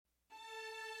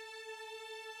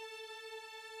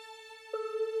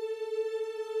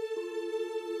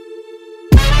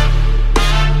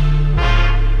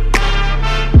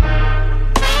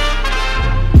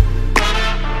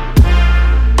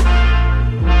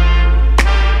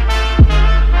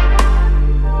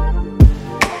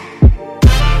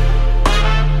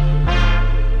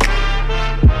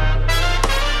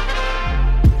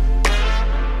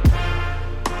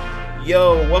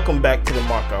Welcome back to the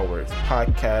Mark Our Words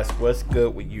podcast. What's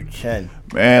good with you, Chen?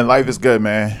 Man, life is good,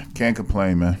 man. Can't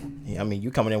complain, man. Yeah, I mean, you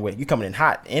coming in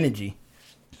hot energy.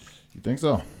 You think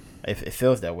so? It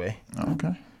feels that way.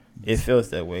 Okay. It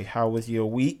feels that way. How was your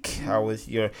week? How was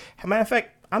your... Matter of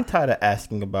fact, I'm tired of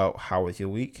asking about how was your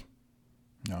week.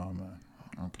 No, man.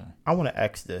 Okay. I want to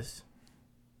ask this.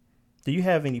 Do you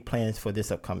have any plans for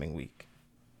this upcoming week?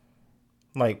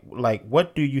 Like,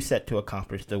 what do you set to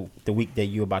accomplish the week that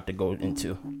you're about to go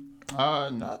into?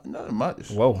 Not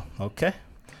much. Whoa, okay.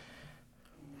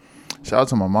 Shout out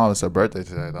to my mom. It's her birthday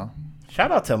today, though.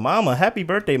 Shout out to Mama. Happy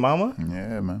birthday, Mama.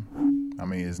 Yeah, man. I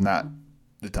mean, it's not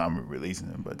the time we're releasing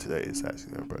it, but today is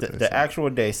actually her birthday. The actual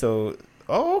day. So,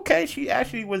 okay. She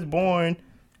actually was born.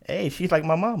 Hey, she's like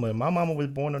my mama. My mama was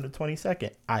born on the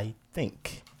 22nd, I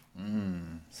think.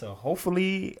 So,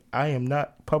 hopefully, I am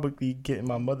not publicly getting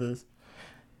my mother's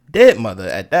dead mother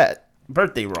at that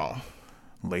birthday wrong.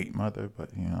 Late mother, but,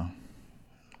 you know.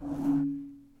 I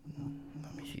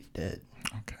mean, she's dead.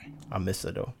 Okay. I miss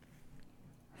her, though.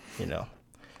 You know.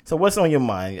 So what's on your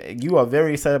mind? You are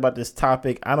very excited about this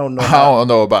topic. I don't know. I don't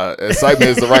know about it.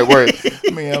 Excitement is the right word.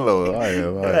 I mean,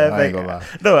 I ain't gonna lie.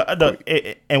 No.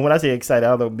 And when I say excited,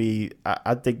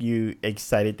 I think you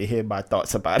excited to hear my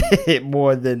thoughts about it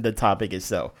more than the topic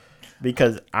itself.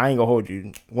 Because I ain't gonna hold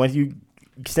you. Once you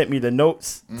sent me the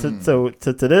notes to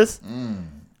this,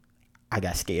 I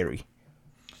got scary.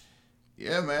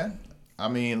 Yeah, man. I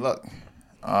mean, look,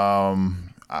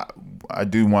 I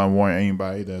do want to warn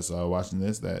anybody that's watching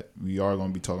this that we are going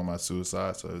to be talking about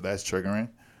suicide. So if that's triggering,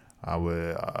 I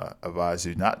would advise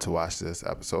you not to watch this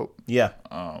episode. Yeah.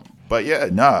 But yeah,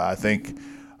 I think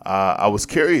I was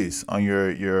curious on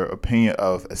your opinion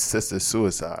of assisted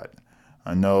suicide.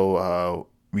 I know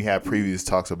we had previous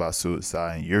talks about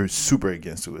suicide, and you're super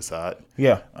against suicide.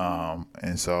 Yeah.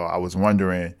 And so I was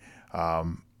wondering,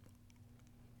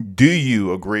 do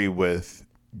you agree with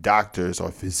doctors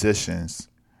or physicians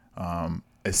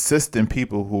assisting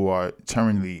people who are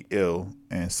terminally ill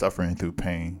and suffering through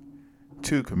pain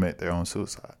to commit their own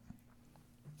suicide?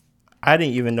 I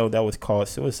didn't even know that was called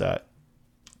suicide.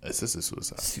 Assisted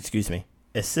suicide. Excuse me.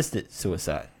 Assisted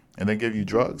suicide. And they give you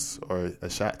drugs or a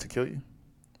shot to kill you?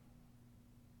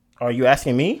 Are you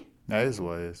asking me? That is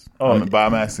what it is. Oh, But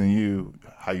I'm asking you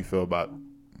how you feel about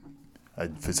a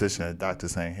physician, a doctor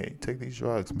saying, hey, take these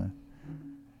drugs, man.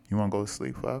 You want to go to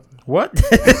sleep forever? What?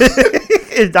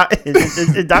 Is doctor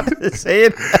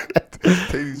saying that?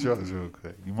 Take these drugs real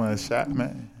quick. You want a shot,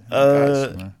 man?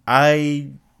 Man. I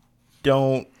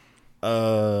don't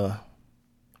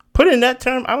put in that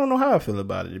term. I don't know how I feel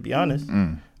about it, to be honest,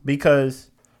 because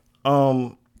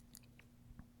when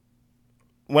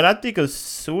I think of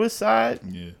suicide,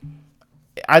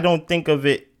 I don't think of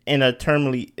it in a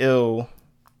terminally ill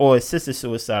or assisted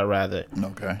suicide, rather.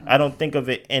 Okay. I don't think of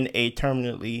it in a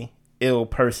terminally ill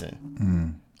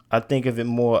person. I think of it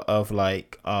more of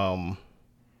like, oh,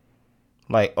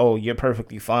 you're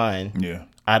perfectly fine. Yeah.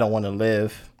 I don't want to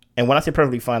live. And when I say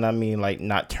perfectly fine, I mean like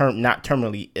not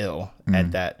terminally ill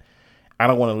at that. I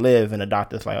don't want to live, and the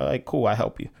doctor's like, all right, cool, I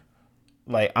help you.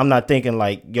 Like, I'm not thinking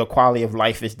like your quality of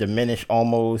life is diminished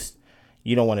almost.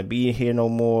 You don't want to be here no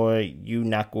more. You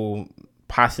not going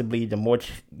possibly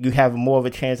you have more of a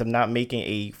chance of not making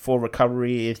a full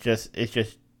recovery. It's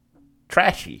just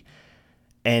trashy.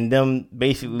 And them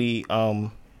basically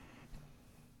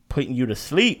putting you to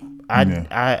sleep.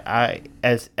 I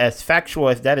as factual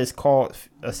as that is called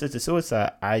assisted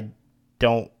suicide, I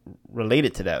don't relate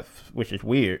it to that, which is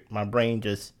weird. My brain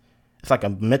it's like a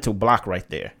mental block right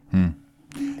there.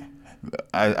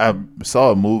 I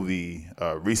saw a movie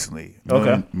recently.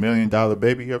 Okay. $1 Million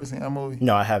Baby. You ever seen that movie?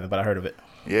 No, I haven't, but I heard of it.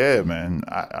 Yeah, man.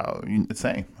 The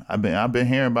same. I've been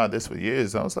hearing about this for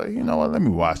years. I was like, you know what? Let me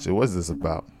watch it. What's this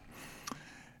about?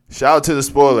 Shout out to the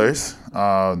spoilers.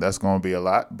 That's going to be a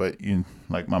lot, but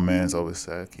like my man's always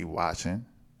said, keep watching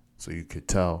so you could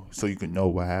tell, so you could know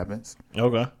what happens.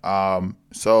 Okay.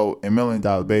 So in $1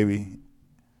 Million Baby,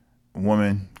 a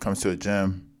woman comes to a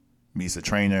gym, meets a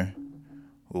trainer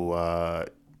who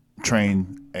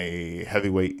trained a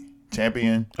heavyweight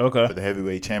champion. Okay. But the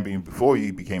heavyweight champion, before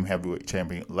he became heavyweight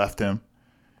champion, left him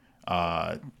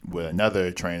with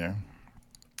another trainer.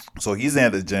 So he's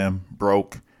at the gym,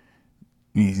 broke.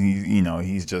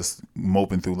 He's just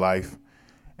moping through life.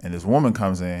 And this woman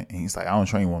comes in, and he's like, I don't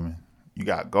train women. You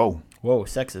got to go. Whoa,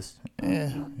 sexist.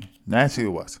 Yeah, naturally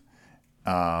it was.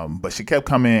 But she kept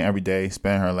coming in every day,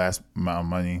 spending her last amount of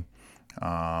money.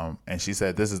 And she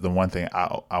said, this is the one thing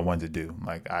I wanted to do.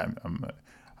 Like, I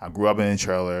grew up in a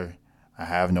trailer. I I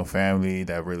have no family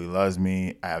that really loves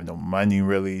me. I have no money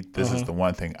really. This is the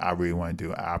one thing I really want to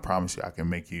do. I promise you, I can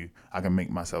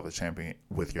make myself a champion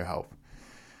with your help.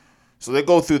 So they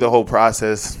go through the whole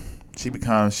process. She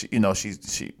becomes, she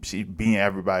beating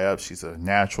everybody up. She's a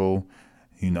natural.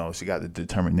 She got the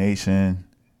determination.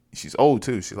 She's old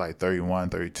too. She's like 31,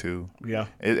 32. Yeah.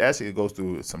 It goes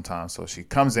through sometimes. So she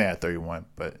comes in at 31,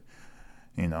 but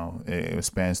it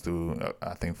spans through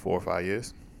I think 4 or 5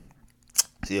 years.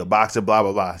 She a boxer, blah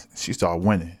blah blah. She started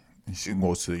winning. And she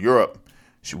goes to Europe.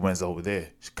 She wins over there.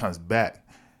 She comes back.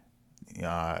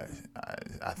 I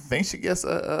think she gets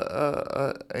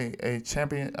a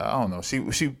champion. I don't know.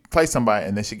 She plays somebody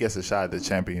and then she gets a shot at the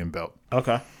champion belt.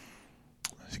 Okay.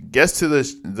 She gets to the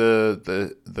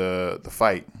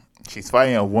fight. She's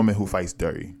fighting a woman who fights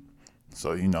dirty.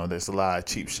 So there's a lot of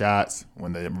cheap shots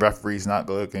when the referee's not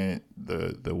looking.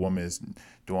 The woman is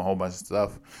doing a whole bunch of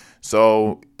stuff.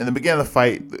 So in the beginning of the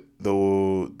fight, the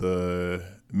 $1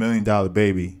 million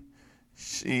baby,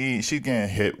 she's getting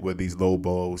hit with these low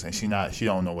blows, and she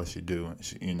don't know what she do.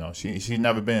 She's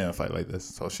never been in a fight like this,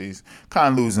 so she's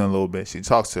kind of losing a little bit. She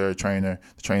talks to her trainer.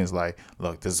 The trainer's like,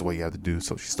 "Look, this is what you have to do."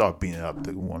 So she starts beating up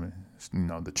the woman,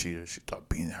 the cheater. She starts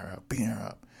beating her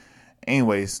up.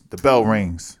 Anyways, the bell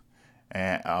rings,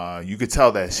 and you could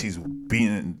tell that she's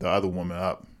beating the other woman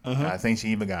up. I think she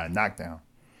even got a knockdown.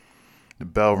 The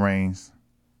bell rings.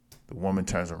 The woman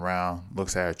turns around,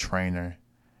 looks at her trainer,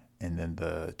 and then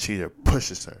the cheater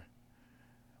pushes her.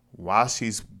 While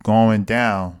she's going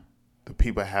down, the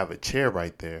people have a chair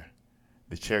right there.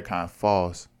 The chair kind of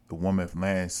falls. The woman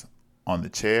lands on the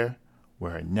chair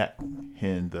where her neck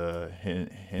hitting the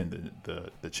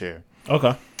chair.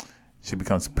 Okay. She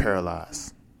becomes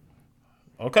paralyzed.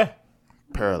 Okay.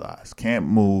 Paralyzed. Can't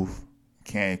move.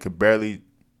 Could barely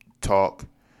talk.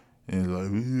 And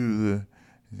like,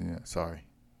 yeah, sorry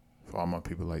for all my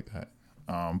people like that.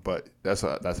 But that's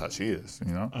how she is,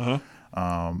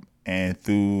 and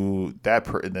through that,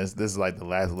 this is like the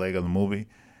last leg of the movie.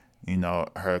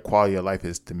 Her quality of life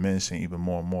is diminishing even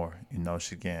more and more.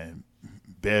 She's getting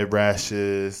bed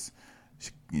rashes.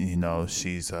 And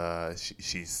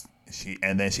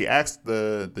then she asks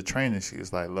the trainer.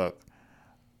 She's like, "Look,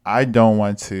 I don't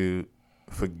want to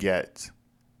forget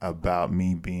about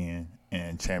me being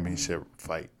in championship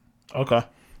fight. Okay.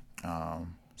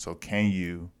 So can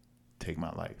you take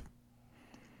my life?"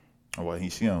 Well,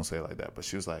 she don't say it like that, but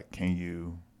she was like, "Can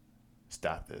you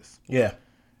stop this?" Yeah.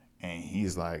 And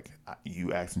he's like,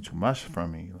 "You asking too much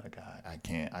from me. Like I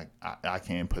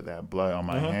can't put that blood on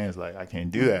my hands. Like I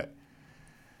can't do that."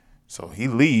 So he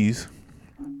leaves.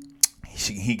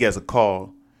 He gets a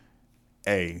call.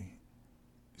 Hey,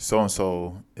 so and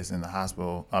so is in the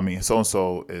hospital. I mean, so and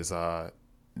so is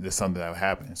there's something that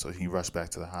happened. So he rushed back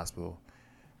to the hospital.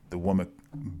 The woman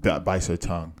bites her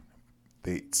tongue.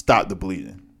 They stop the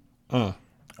bleeding. That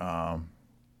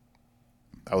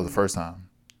was the first time.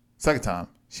 Second time,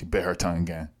 she bit her tongue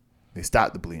again. They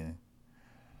stopped the bleeding.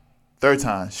 Third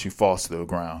time, she falls to the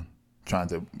ground, trying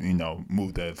to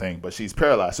move the thing, but she's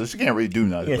paralyzed, so she can't really do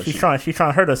nothing. Yeah, but she's trying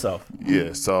to hurt herself.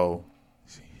 Yeah, so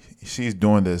she's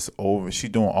doing this over. She's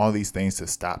doing all these things to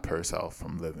stop herself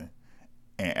from living,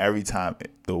 and every time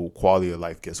the quality of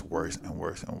life gets worse and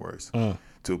worse and worse,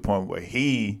 to a point where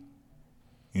he,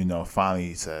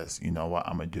 finally says, "You know what?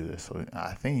 I'm gonna do this." So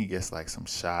I think he gets like some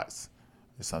shots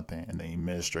or something, and then he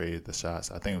administrated the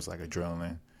shots. I think it was like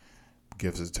adrenaline,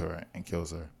 gives it to her and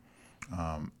kills her.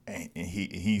 And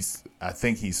he's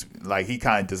he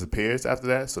kind of disappears after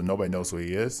that, so nobody knows where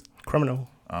he is. Criminal.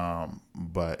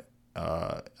 But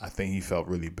I think he felt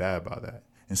really bad about that,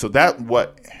 and so that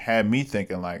what had me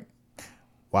thinking like,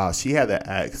 wow, she had to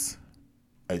ask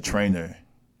a trainer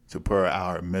to put her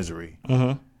out of misery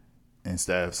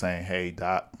instead of saying, "Hey,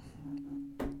 doc,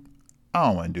 I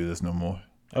don't want to do this no more."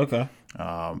 Okay.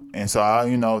 And so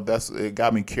it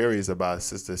got me curious about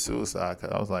assisted suicide,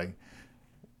 because I was like,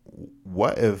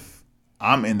 what if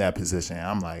I'm in that position?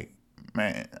 I'm like,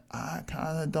 man, I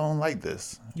kind of don't like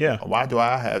this. Yeah. Why do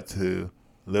I have to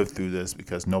live through this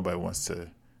because nobody wants to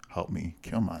help me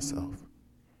kill myself?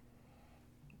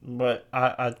 But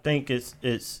I think it's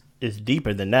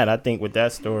deeper than that. I think with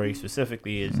that story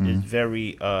specifically is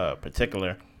very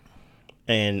particular,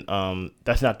 and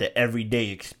that's not the everyday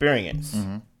experience.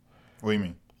 What do you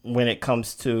mean? When it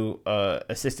comes to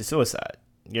assisted suicide,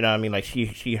 you know what I mean? Like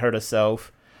she hurt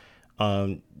herself,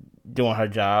 doing her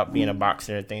job, being a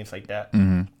boxer and things like that,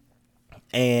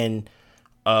 and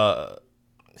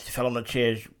she fell on the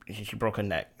chair. She broke her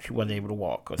neck. She wasn't able to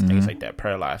walk because things like that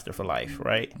paralyzed her for life.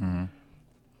 Right.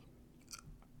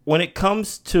 When it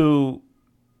comes to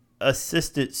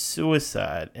assisted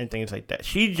suicide and things like that,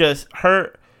 she just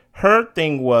her Her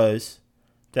thing was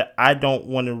that I don't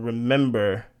want to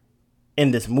remember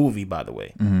in this movie, by the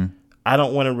way. Mm-hmm. I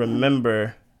don't want to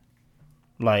remember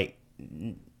like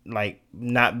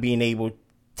not being able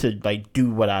to like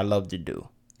do what I love to do.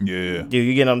 Yeah. Do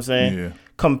you get what I'm saying? Yeah.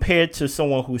 Compared to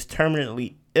someone who's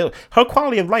terminally ill, her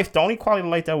quality of life, the only quality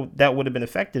of life that would have been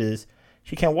affected is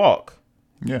she can't walk.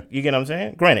 Yeah. You get what I'm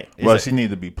saying? Granted. Well, she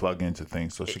needs to be plugged into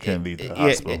things so she can't leave the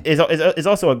hospital. It's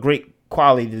also a great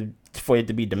quality for it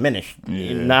to be diminished.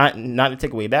 Yeah. Not to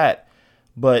take away that,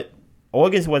 but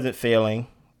organs wasn't failing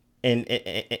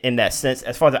in that sense.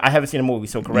 As far as I haven't seen the movie,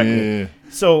 so correct me. Yeah.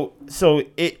 So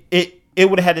it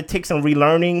would have had to take some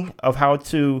relearning of how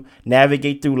to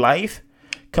navigate through life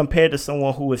compared to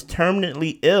someone who is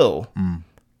terminally ill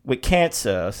with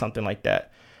cancer or something like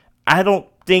that. I don't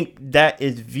think that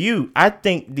is viewed. I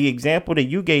think the example that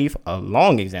you gave, a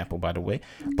long example, by the way,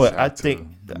 but I think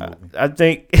the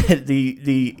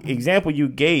example you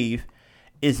gave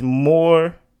is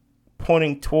more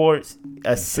pointing towards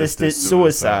assisted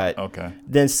suicide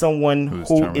than someone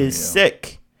who is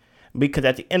sick. Because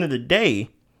at the end of the day,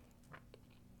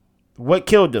 what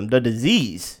killed them, the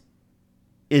disease,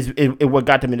 is what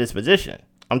got them in this position.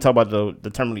 I'm talking about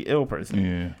the terminally ill person.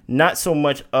 Yeah. Not so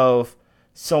much of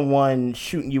someone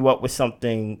shooting you up with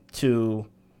something to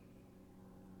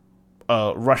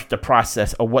rush the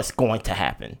process of what's going to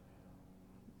happen.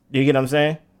 Do you get what I'm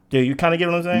saying? Do you kind of get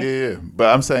what I'm saying? Yeah,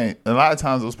 but I'm saying a lot of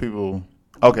times those people.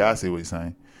 Okay, I see what you're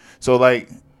saying. So like,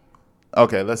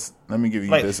 okay, let me give you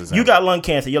this example. You got lung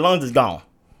cancer. Your lungs is gone.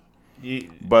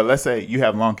 But let's say you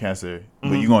have lung cancer,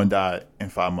 but you're gonna die in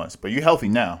 5 months. But you're healthy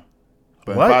now.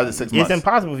 But what? in 5 to 6 months, it's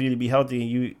impossible for you to be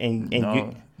healthy.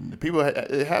 People.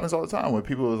 It happens all the time when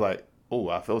people was like, "Oh,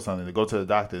 I feel something." They go to the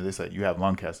doctor. They say you have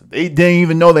lung cancer. They didn't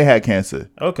even know they had cancer.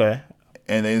 Okay.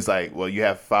 And then it's like, well, you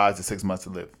have 5 to 6 months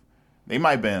to live. They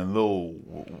might have been a little,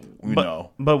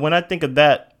 know. But when I think of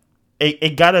that,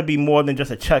 it gotta be more than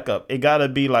just a checkup. It gotta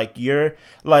be like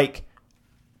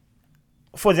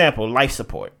for example, life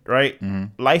support, right?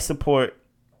 Mm-hmm. Life support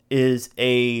is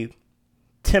a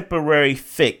temporary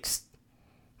fix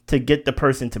to get the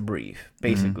person to breathe,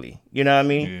 basically. Mm-hmm. You know what I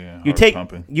mean? Yeah, you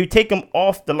take them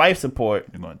off the life support,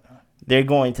 they're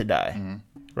going to die, mm-hmm.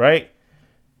 right?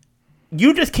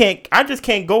 I just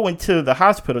can't go into the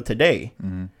hospital today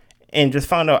mm-hmm. and just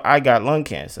find out I got lung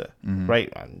cancer, mm-hmm.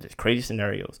 right? Just crazy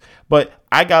scenarios. But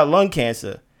I got lung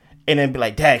cancer and then be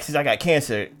like, Dad, since I got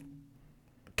cancer,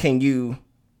 can you...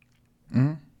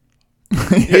 Mm-hmm.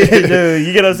 Dude,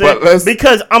 you get what I'm saying?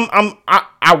 Because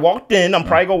I walked in, I'm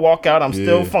probably gonna walk out, I'm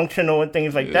still functional and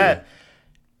things like that.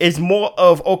 It's more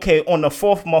of, okay, on the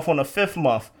 4th month, on the 5th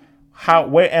month,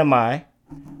 where am I?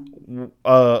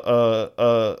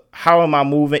 How am I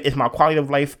moving? Is my quality of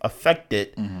life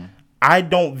affected? Mm-hmm. I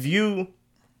don't view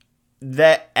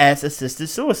that as assisted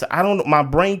suicide. I don't know. My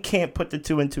brain can't put the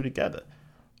 2 and 2 together.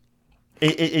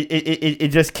 It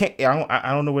just can't.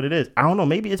 I don't know what it is. I don't know.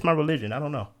 Maybe it's my religion. I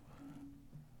don't know.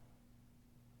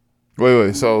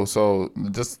 Wait. So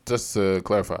just to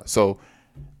clarify. So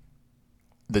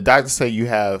the doctors say you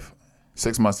have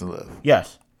 6 months to live.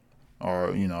 Yes. Or,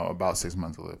 about 6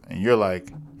 months to live. And you're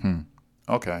like,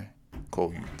 okay,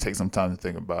 cool. You take some time to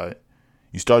think about it.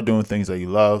 You start doing things that you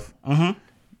love. Mm-hmm.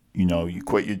 You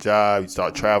quit your job. You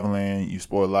start traveling. You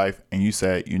explore life. And you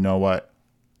say, you know what?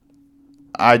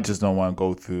 I just don't want to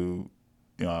go through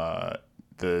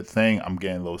the thing. I'm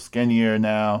getting a little skinnier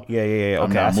now. Yeah. Okay,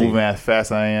 I'm not moving as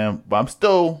fast as I am, but I'm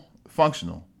still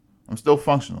functional.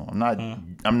 I'm not,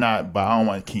 but I don't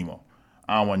want chemo.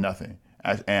 I don't want nothing.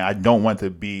 And I don't want to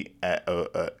be at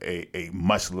a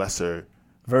much lesser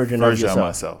version of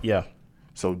myself. Yeah.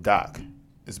 So, Doc,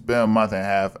 it's been a month and a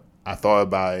half. I thought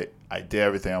about it. I did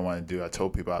everything I wanted to do. I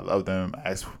told people I love them. I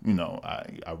asked,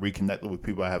 I reconnected with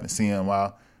people I haven't seen in a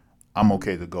while. I'm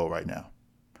okay to go right now.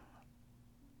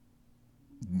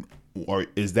 Or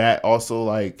is that also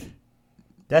like...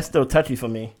 That's still touchy for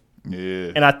me.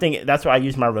 Yeah. And I think that's why I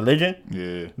use my religion.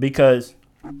 Yeah. Because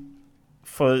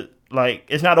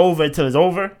it's not over until it's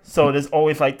over. So there's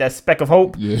always like that speck of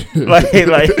hope. Yeah. like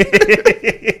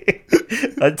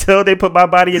until they put my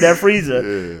body in that freezer.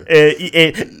 Yeah.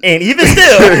 And even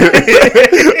still,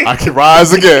 I can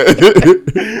rise again.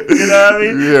 You know what I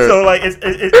mean? Yeah. So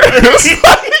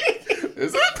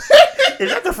is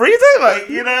that the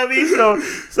freezer? You know what I mean?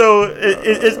 So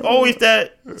it's always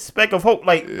that speck of hope.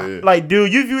 Like, do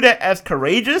you view that as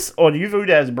courageous, or do you view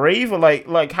that as brave, or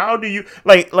like how do you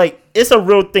like? It's a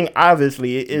real thing.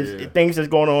 Obviously, it is things that's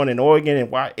going on in Oregon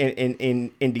and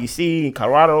in DC, in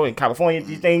Colorado, in California.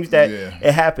 These things that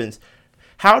it happens.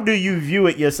 How do you view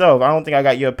it yourself? I don't think I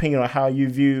got your opinion on how you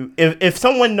view if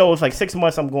someone knows 6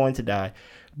 months I'm going to die.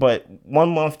 But 1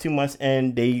 month, 2 months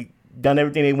in, they done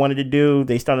everything they wanted to do.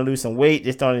 They started to lose some weight.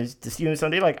 They started to see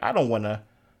something. They're like, I don't want to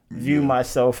view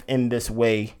myself in this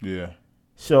way. Yeah.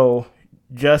 So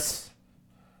just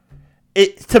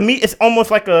to me, it's almost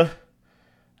like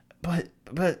but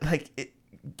like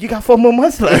you got 4 more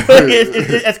months left.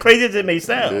 It's as crazy as it may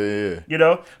sound. Yeah. You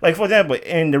know, like for example,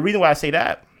 and the reason why I say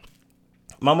that,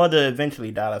 my mother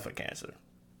eventually died of cancer,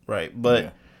 right?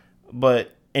 But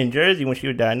in Jersey, when she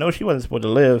was diagnosed, she wasn't supposed to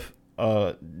live.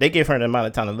 They gave her an amount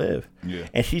of time to live,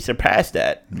 and she surpassed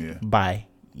that by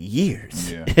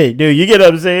years. Yeah. Dude, you get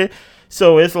what I'm saying?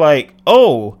 So it's like,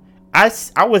 oh, I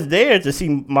was there to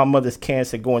see my mother's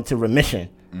cancer go into remission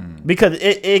because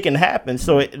it can happen.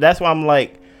 So that's why I'm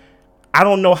like, I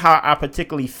don't know how I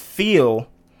particularly feel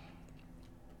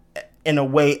in a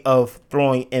way of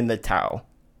throwing in the towel.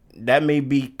 That may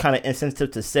be kind of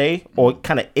insensitive to say or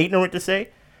kind of ignorant to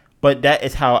say, but that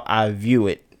is how I view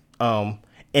it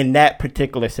in that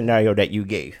particular scenario that you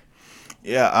gave.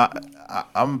 Yeah,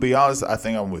 I'm gonna be honest. I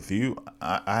think I'm with you.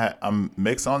 I'm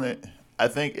mixed on it. I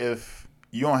think if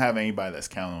you don't have anybody that's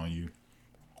counting on you,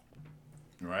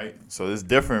 right? So it's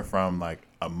different from like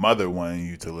a mother wanting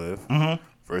you to live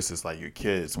versus like your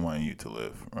kids wanting you to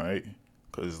live, right?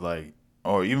 Because like,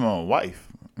 or even a wife,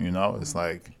 you know, it's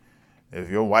like if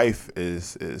your wife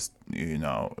is you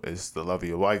know is the love of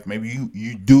your wife, maybe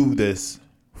you do this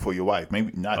for your wife.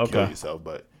 Maybe not kill yourself,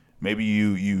 but maybe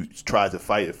you try to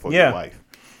fight it for your wife.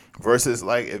 Versus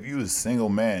like if you a single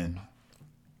man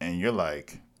and you're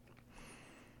like,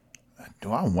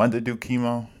 do I want to do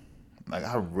chemo? Like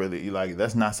I really like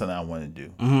that's not something I want to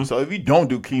do. So if you don't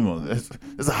do chemo,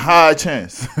 there's a high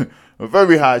chance, a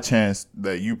very high chance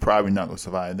that you probably not gonna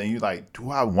survive. And then you like, do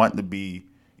I want to be,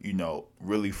 you know,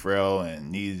 really frail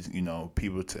and need, you know,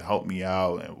 people to help me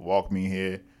out and walk me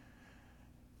here?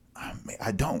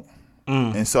 I don't.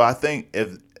 And so I think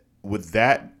if with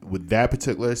that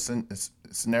particular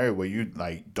scenario where you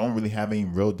like don't really have any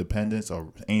real dependence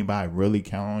or anybody really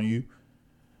count on you,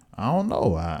 I don't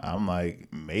know. I'm like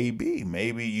maybe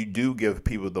you do give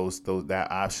people those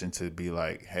that option to be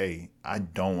like, hey, I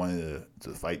don't want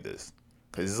to fight this,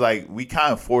 because it's like we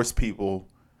kind of force people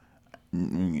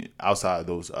outside of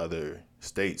those other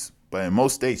states, but in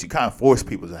most states you kind of force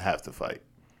people to have to fight,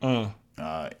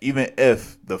 even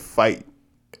if the fight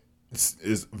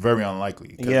is very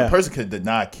unlikely. Because the person can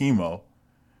deny chemo,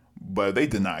 but if they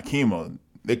deny chemo,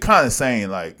 they're kind of saying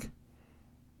like,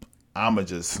 I'm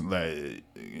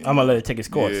gonna let it take its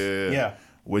course. Yeah,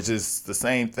 which is the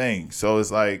same thing. So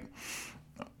it's like,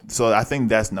 so I think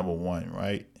that's number one,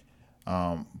 right?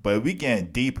 But if we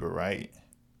get deeper, right?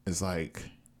 It's like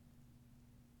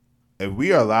if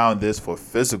we are allowing this for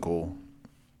physical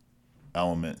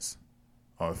elements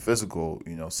or physical,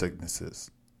 you know,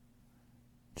 sicknesses,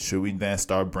 should we then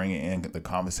start bringing in the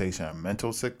conversation of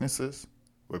mental sicknesses,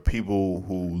 where people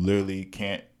who literally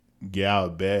can't get out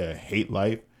of bed, hate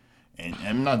life? And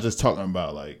I'm not just talking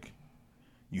about like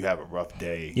you have a rough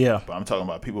day, but I'm talking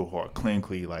about people who are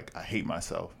clinically like, I hate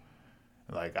myself,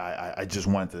 like I just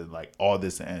want to like all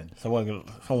this to end. Someone,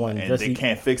 and just they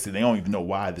can't fix it. They don't even know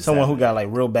why this. Someone who got like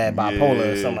real bad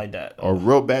bipolar or something like that, or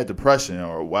real bad depression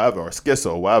or whatever, or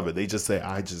schizo or whatever. They just say,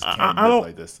 I just can't live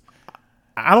like this.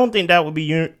 I don't think that would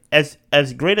be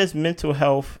as great as mental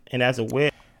health and as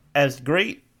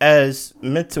great as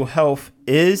mental health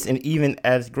is, and even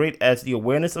as great as the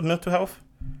awareness of mental health,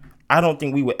 I don't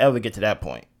think we would ever get to that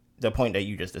point, the point that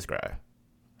you just described.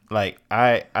 Like,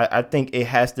 I think it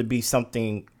has to be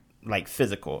something like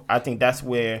physical. I think that's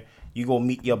where you go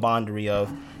meet your boundary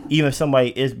of, even if somebody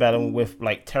is battling with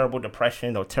like terrible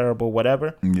depression or terrible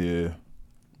whatever,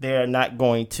 they're not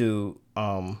going to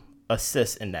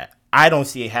assist in that. I don't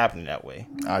see it happening that way.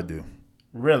 I do.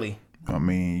 Really? I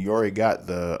mean, you already got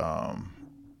the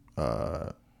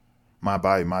My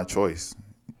Body, My Choice.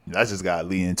 That just got to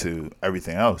lead into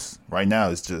everything else. Right now,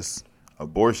 it's just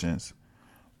abortions.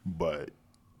 But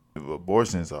if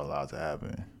abortions are allowed to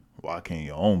happen, why can't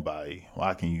your own body?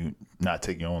 Why can you not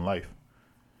take your own life?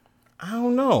 I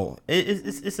don't know.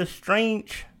 It's a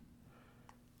strange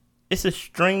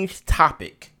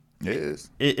topic. It is.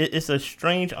 It's a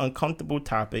strange, uncomfortable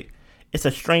topic. It's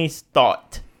a strange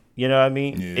thought. You know what I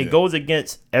mean? Yeah. It goes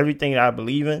against everything that I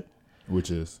believe in.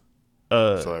 Which is?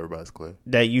 So everybody's clear.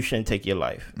 That you shouldn't take your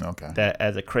life. Okay. That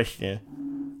as a Christian,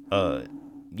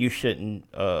 you shouldn't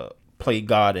play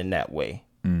God in that way.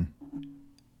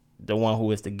 The one who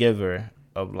is the giver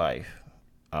of life.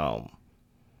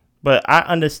 But I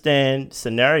understand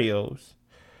scenarios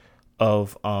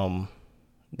of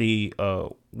the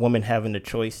woman having the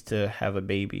choice to have a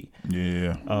baby.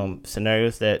 Yeah.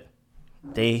 Scenarios that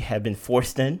they have been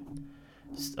forced in.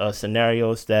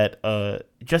 scenarios that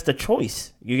just a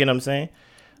choice. You get what I'm saying?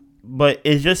 But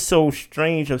it's just so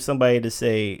strange of somebody to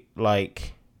say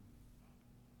like,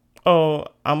 "Oh,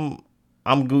 I'm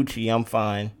Gucci. I'm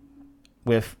fine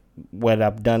with what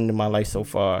I've done in my life so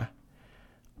far."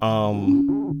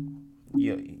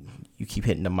 You keep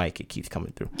hitting the mic; it keeps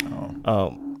coming through.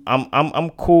 I'm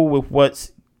cool with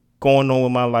what's going on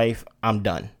with my life. I'm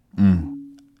done.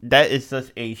 That is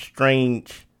such a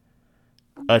strange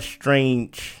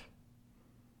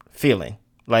feeling.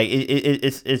 Like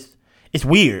it's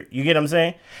weird. You get what I'm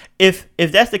saying? If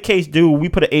that's the case, dude, we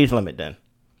put an age limit then.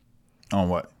 On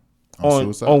what?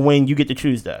 Suicide? On when you get to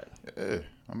choose that. Yeah,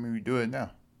 I mean, we do it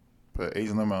now. Put age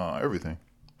limit on everything.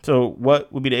 So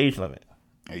what would be the age limit?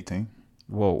 18.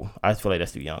 Whoa, I feel like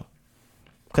that's too young.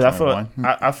 Because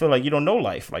I feel like you don't know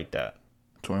life like that.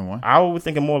 21. I was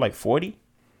thinking more like 40.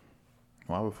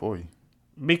 Why would 40?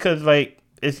 Because like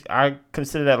I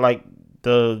consider that like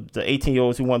the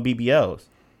 18-year-olds who want BBLs.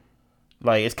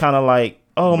 Like it's kind of like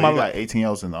my life.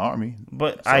 18-year-olds in the army,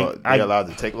 but so they're allowed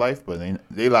to take life, but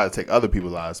they allowed to take other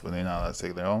people's lives, but they're not allowed to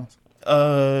take their own.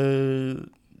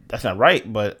 That's not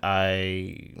right. But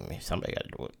somebody got to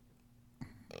do it.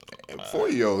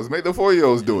 4-year-olds, make the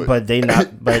 4-year-olds do it. But they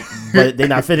not, but they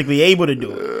not physically able to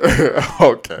do it.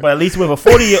 Okay. But at least with a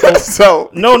 40-year-old, so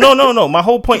no. My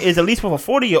whole point is at least with a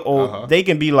 40-year-old, they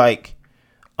can be like,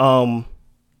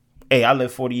 hey, I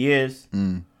lived 40 years.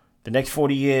 The next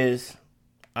 40 years,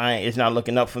 it's not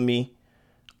looking up for me.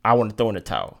 I want to throw in the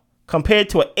towel. Compared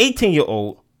to an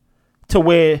 18-year-old, to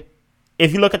where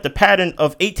if you look at the pattern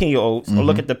of 18-year-olds or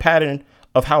look at the pattern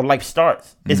of how life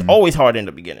starts, it's always hard in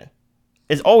the beginning.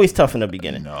 It's always tough in the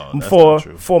beginning. No, that's not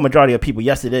true. For a majority of people,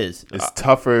 yes, it is. It's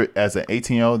tougher as an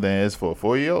 18-year-old than it is for a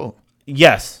 4-year-old?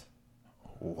 Yes.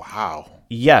 Wow.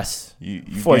 Yes. You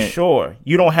for sure.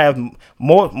 You don't have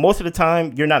most of the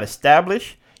time, you're not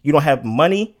established. You don't have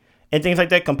money and things like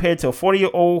that compared to a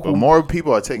 40-year-old. But more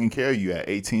people are taking care of you at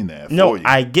 18 than at 40. No,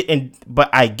 I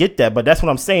get that. But that's what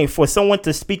I'm saying. For someone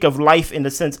to speak of life in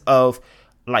the sense of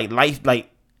like life, like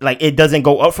it doesn't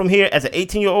go up from here as an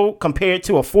 18-year-old compared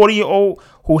to a 40-year-old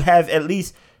who have at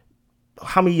least,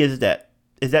 how many years is that?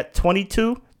 Is that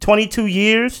 22? 22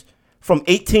 years from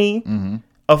 18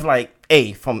 of like,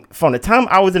 from the time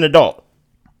I was an adult,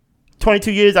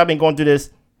 22 years I've been going through this.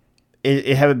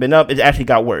 It haven't been up. It actually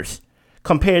got worse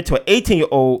compared to an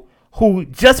 18-year-old who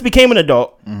just became an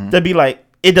adult. They'd be like,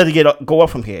 it doesn't go up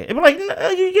from here. It'd be like,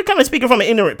 you're kind of speaking from an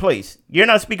ignorant place. You're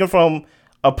not speaking from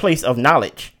a place of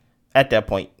knowledge at that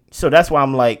point. So that's why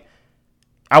I'm like,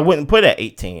 I wouldn't put it at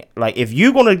 18. Like, if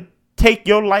you're going to take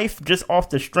your life just off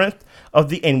the strength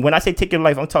of and when I say take your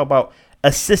life, I'm talking about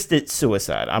assisted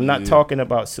suicide. I'm not talking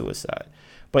about suicide.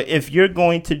 But if you're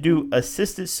going to do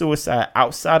assisted suicide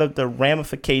outside of the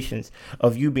ramifications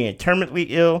of you being terminally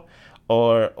ill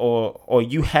or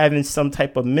you having some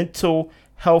type of mental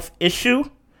health issue,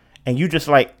 and you just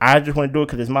like, I just want to do it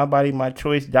because it's my body, my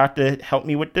choice, doctor, help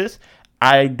me with this,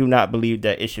 I do not believe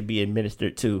that it should be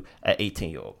administered to an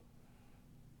 18-year-old.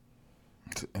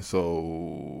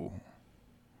 So,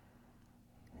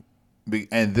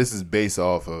 and this is based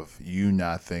off of you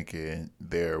not thinking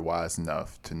they're wise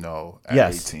enough to know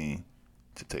at 18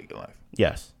 to take your life.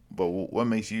 Yes. But what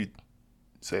makes you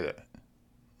say that?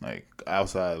 Like,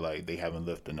 outside, like, they haven't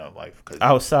lived enough life.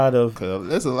 Outside of... Because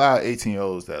there's a lot of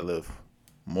 18-year-olds that live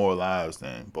more lives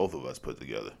than both of us put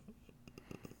together.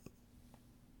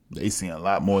 They seen a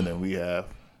lot more than we have.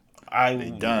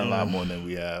 They done a lot more than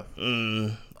we have.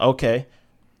 Okay.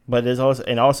 But there's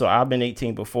also I've been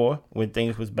 18 before when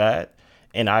things was bad.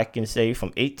 And I can say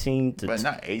from 18 to... But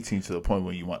not 18 to the point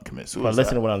where you want to commit suicide. But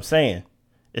listen to what I'm saying.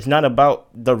 It's not about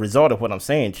the result of what I'm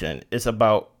saying, Chen. It's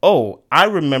about, I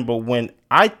remember when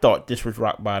I thought this was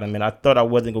rock bottom and I thought I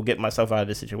wasn't going to get myself out of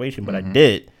this situation, but I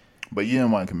did. But you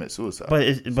didn't want to commit suicide.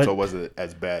 So was it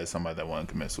as bad as somebody that wanted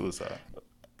to commit suicide?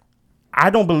 I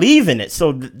don't believe in it.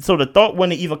 So the thought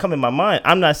wouldn't even come in my mind.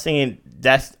 I'm not saying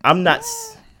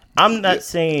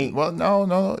saying. Well,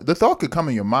 no. The thought could come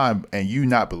in your mind and you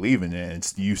not believing it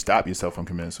and you stop yourself from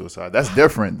committing suicide. That's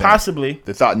different than possibly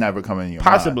the thought never coming in your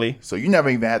mind. So you never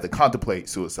even had to contemplate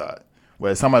suicide.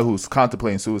 Whereas somebody who's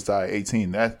contemplating suicide at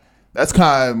 18, that's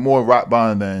kind of more rock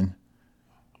bottom than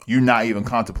you not even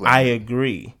contemplating. I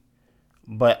agree.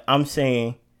 But I'm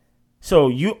saying, so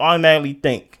you automatically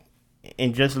think,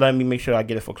 and just let me make sure I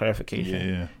get it for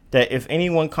clarification, that if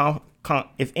anyone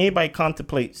if anybody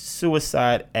contemplates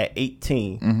suicide at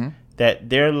 18, that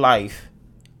their life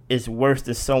is worse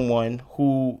than someone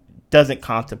who doesn't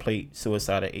contemplate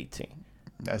suicide at 18.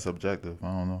 That's subjective. I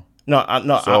don't know.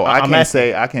 No. So I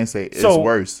can't say it's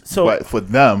worse. But for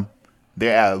them,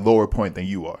 they're at a lower point than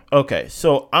you are. Okay,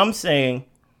 so I'm saying,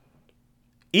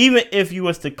 even if you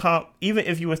was to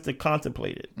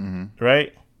contemplate it,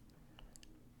 right?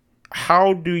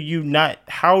 How do you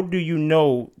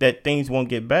know that things won't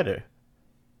get better?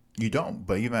 You don't,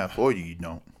 but even at 40, you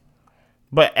don't.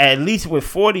 But at least with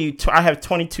 40, I have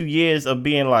 22 years of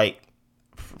being like,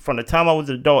 from the time I was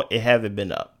an adult, it haven't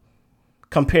been up.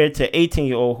 Compared to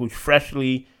 18-year-old who's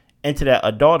freshly into that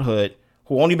adulthood,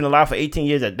 who only been alive for 18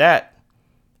 years at that,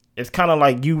 it's kind of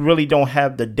like you really don't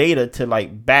have the data to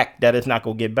like back that it's not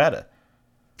going to get better.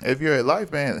 If you're a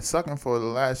life man sucking for the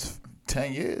last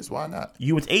 10 years, why not?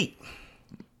 You was 8.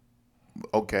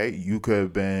 Okay, you could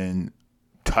have been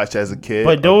touched as a kid,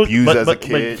 but those, abused but, as but, a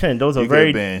kid. But Chen, those are you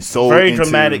very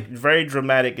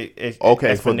dramatic.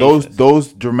 Okay, for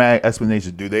those dramatic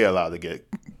explanations, do they allow to get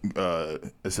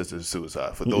assisted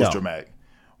suicide for those dramatic?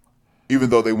 Even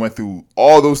though they went through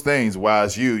all those things,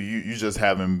 whereas you just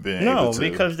haven't been able to. No,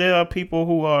 because there are people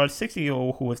who are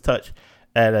 60-year-old who was touched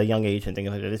at a young age and things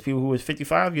like that. There's people who is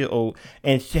 55-year-old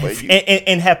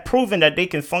and have proven that they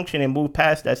can function and move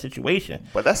past that situation.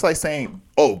 But that's like saying,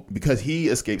 oh, because he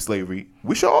escaped slavery,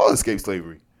 we should all escape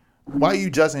slavery. Why are you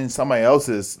judging somebody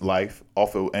else's life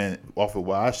off of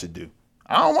what I should do?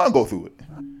 I don't want to go through it.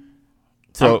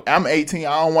 So I'm 18.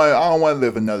 I don't want to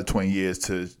live another 20 years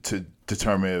to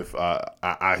determine if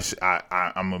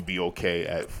I'm gonna be okay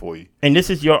at 40. And this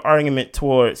is your argument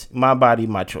towards my body,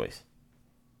 my choice.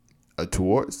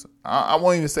 Towards? I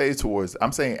won't even say towards.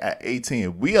 I'm saying at 18,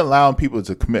 if we allow people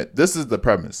to commit, this is the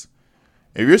premise.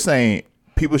 If you're saying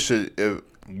people should,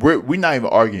 we're not even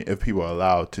arguing if people are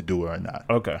allowed to do it or not.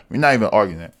 Okay. We're not even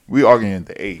arguing that. We're arguing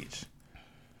the age.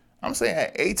 I'm saying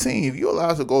at 18, if you're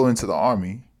allowed to go into the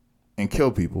army and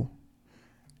kill people,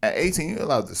 at 18, you're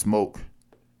allowed to smoke.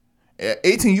 At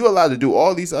 18, you're allowed to do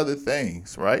all these other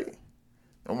things, right?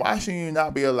 And why shouldn't you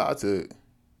not be allowed to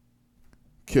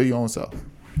kill your own self?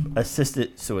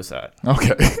 Assisted suicide.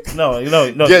 Okay. No.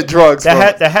 Get drugs.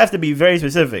 That has to be very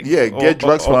specific. Yeah, get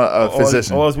drugs from a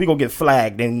physician. Or else we gonna get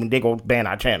flagged and they gonna ban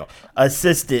our channel.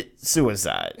 Assisted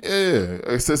suicide. Yeah,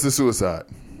 assisted suicide.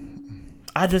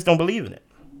 I just don't believe in it.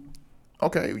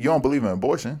 Okay, you don't believe in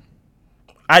abortion.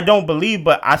 I don't believe,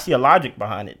 but I see a logic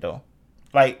behind it though.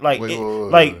 Wait.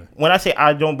 When I say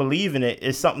I don't believe in it,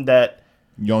 it's something that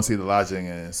you don't see the logic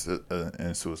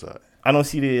in suicide. I don't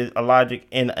see a logic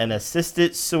in an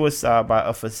assisted suicide by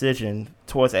a physician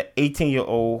towards an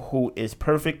 18-year-old who is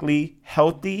perfectly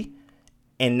healthy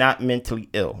and not mentally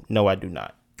ill. No, I do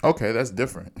not. Okay, that's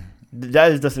different.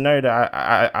 That is the scenario that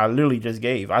I literally just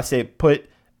gave. I said put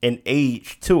an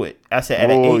age to it. I said at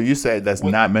an age. You said that's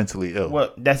not mentally ill.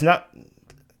 Well, that's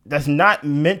not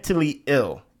mentally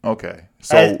ill. Okay,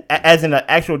 so as in an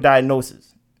actual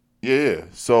diagnosis. Yeah.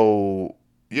 So.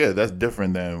 Yeah, that's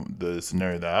different than the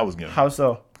scenario that I was given. How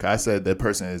so? I said that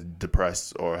person is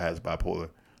depressed or has bipolar.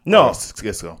 No. Or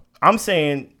schizo. I'm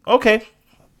saying, okay,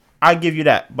 I give you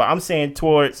that. But I'm saying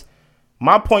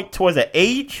my point towards an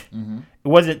age, it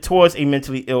wasn't towards a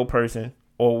mentally ill person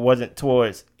or wasn't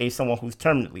towards someone who's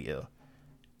terminally ill.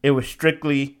 It was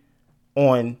strictly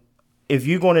on, if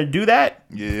you're going to do that,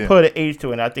 put an age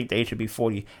to it. And I think the age should be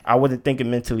 40. I wasn't thinking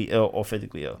mentally ill or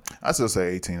physically ill. I still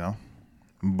say 18 though.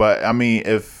 But I mean,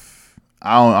 if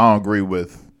I don't agree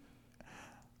with,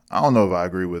 I don't know if I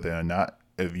agree with it or not.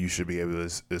 If you should be able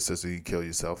to essentially kill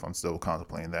yourself, I'm still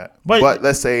contemplating that. But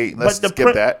let's skip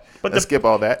that. Let's skip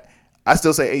all that. I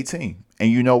still say 18.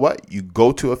 And you know what? You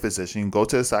go to a physician, you go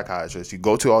to a psychiatrist, you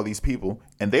go to all these people,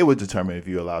 and they would determine if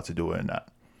you're allowed to do it or not.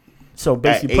 So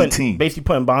basically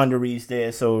putting boundaries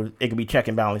there so it can be check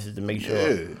and balances to make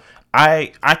sure. Yeah.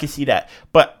 I can see that.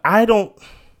 But I don't.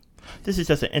 This is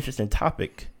just an interesting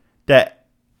topic that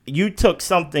you took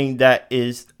something that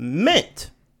is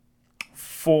meant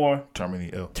for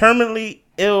terminally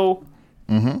ill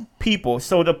people.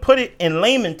 So to put it in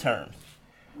layman terms,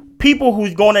 people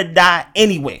who's going to die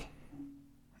anyway.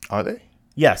 Are they?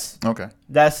 Yes. Okay.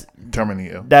 That's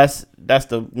terminally ill. That's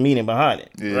the meaning behind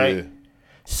it, right?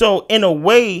 So in a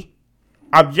way,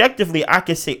 objectively, I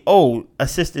could say,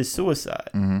 assisted suicide,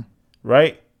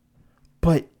 right?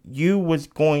 But you was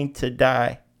going to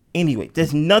die anyway.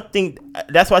 There's nothing.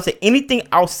 That's why I say anything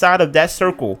outside of that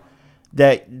circle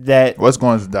that. What's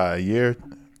going to die? A year?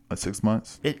 6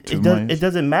 months? 2 months? It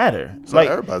doesn't matter. So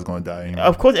everybody's going to die anyway.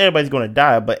 Of course, everybody's going to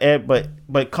die.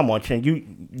 But come on, Chen.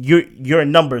 You're a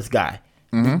numbers guy.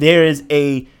 There is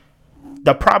the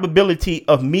probability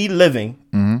of me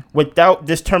living without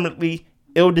this terminally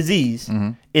ill disease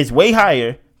is way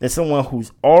higher than someone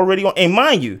who's already on. And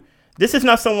mind you, this is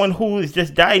not someone who is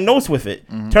just diagnosed with it.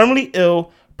 Terminally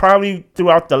ill, probably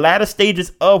throughout the latter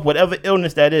stages of whatever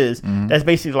illness that is, that's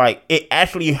basically like it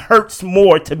actually hurts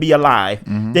more to be alive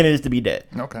than it is to be dead.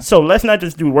 Okay. So let's not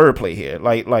just do wordplay here.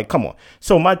 Like, come on.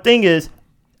 So my thing is,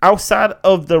 outside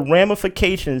of the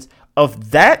ramifications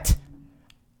of that,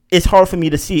 it's hard for me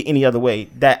to see it any other way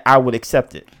that I would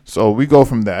accept it. So we go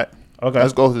from that. Okay.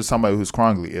 Let's go to somebody who's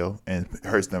chronically ill and it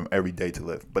hurts them every day to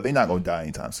live, but they're not going to die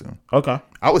anytime soon. Okay.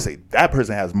 I would say that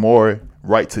person has more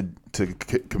right to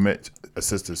commit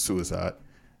assisted suicide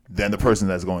than the person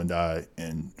that's going to die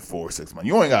in 4 or 6 months.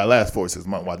 You only got to last 4 or 6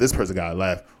 months while this person got to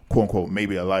last, quote unquote,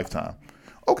 maybe a lifetime.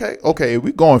 Okay, if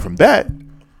we're going from that,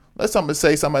 let's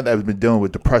say somebody that's been dealing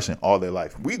with depression all their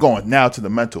life. We going now to the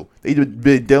mental. They've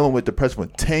been dealing with depression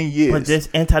for 10 years. But there's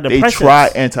antidepressants. They try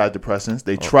antidepressants.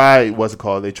 They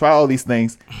try They try all these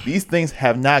things. These things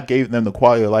have not gave them the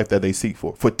quality of life that they seek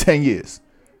for 10 years.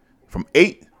 From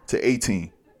 8 to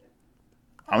 18.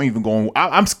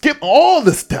 I'm skipping all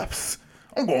the steps.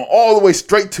 I'm going all the way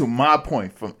straight to my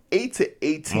point. From 8 to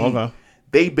 18, Okay.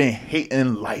 They've been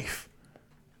hating life.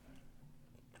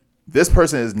 This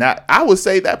person is not. I would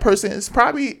say that person is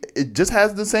probably, it just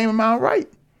has the same amount of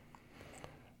right.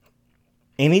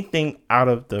 Anything out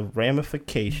of the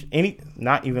ramification, anything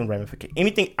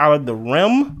out of the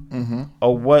realm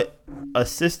of what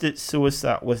assisted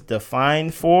suicide was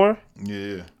defined for,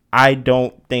 Yeah. I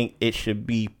don't think it should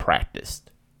be practiced.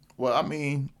 Well, I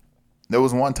mean, there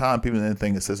was one time people didn't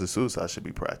think assisted suicide should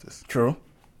be practiced. True.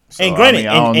 So, And granted,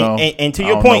 I mean, and to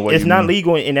your point, it's not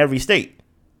legal in every state.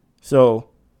 So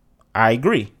I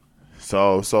agree.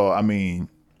 So I mean,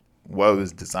 what it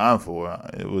was designed for, I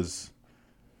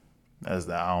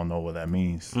don't know what that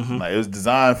means. Like, it was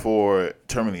designed for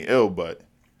terminally ill, but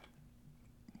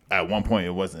at one point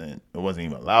it wasn't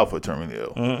even allowed for terminally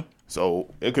ill.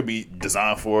 So it could be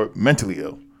designed for mentally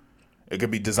ill. It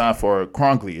could be designed for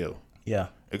chronically ill. Yeah.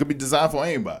 It could be designed for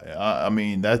anybody. I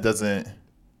mean, that doesn't,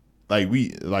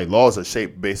 laws are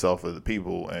shaped based off of the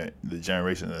people and the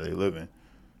generation that they live in.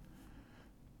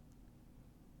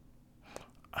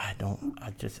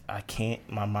 I can't,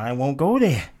 my mind won't go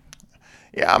there.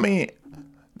 Yeah, I mean,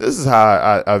 this is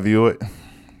how I view it.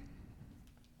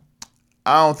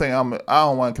 I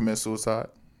don't want to commit suicide,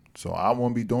 so I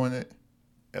won't be doing it.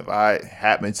 If I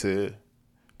happen to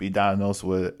be diagnosed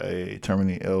with a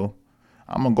terminally ill,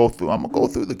 I'm gonna go through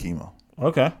the chemo.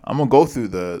 Okay. I'm gonna go through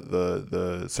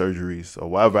the surgeries or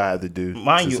whatever I had to do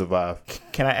to survive.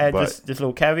 Can I add this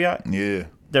little caveat? Yeah.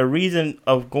 The reason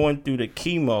of going through the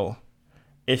chemo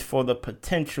is for the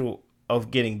potential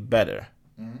of getting better.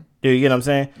 Do you get what I'm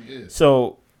saying? Yeah.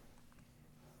 So,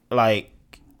 I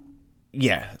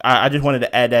just wanted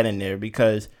to add that in there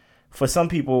because for some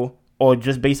people, or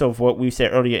just based off what we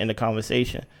said earlier in the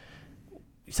conversation,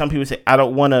 some people say, I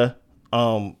don't want to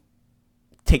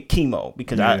take chemo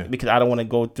because I don't want to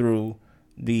go through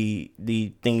the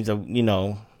things of,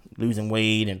 losing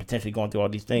weight and potentially going through all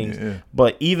these things. Yeah.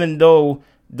 But even though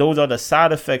those are the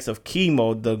side effects of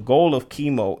chemo, the goal of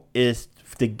chemo is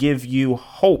to give you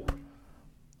hope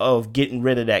of getting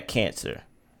rid of that cancer.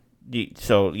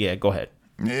 So, yeah, go ahead.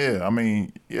 Yeah, I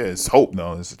mean, it's hope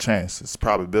though. It's a chance. It's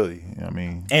probability. You know what I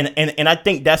mean, and I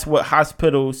think that's what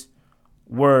hospitals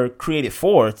were created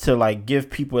for, to give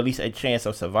people at least a chance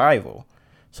of survival.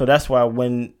 So that's why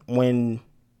when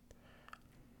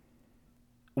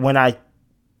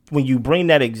you bring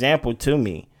that example to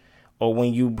me, or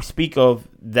when you speak of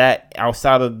that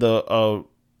outside of the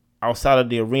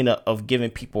arena of giving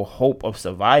people hope of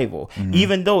survival,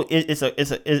 even though it's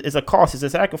a cost, it's a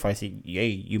sacrifice.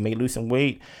 You may lose some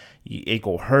weight, it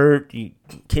go hurt.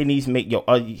 Kidneys your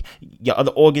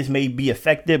other organs may be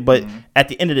affected, but at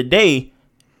the end of the day,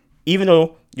 even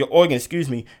though your organs,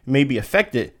 may be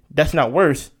affected, that's not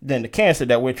worse than the cancer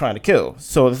that we're trying to kill.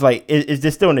 So it's is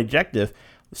this still an objective?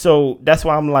 So that's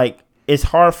why I'm it's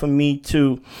hard for me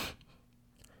to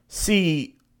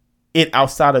see it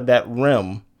outside of that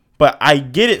realm. But I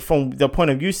get it from the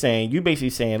point of view you basically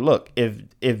saying, look,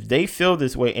 if they feel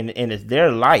this way and it's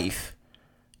their life,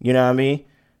 you know what I mean,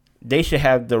 they should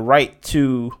have the right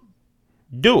to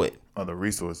do it. Other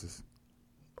resources.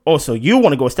 Also, you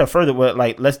want to go a step further with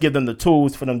let's give them the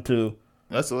tools for them to.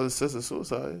 That's what assisted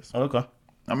suicide is. Okay.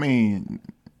 I mean,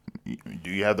 do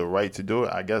you have the right to do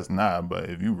it? I guess not. But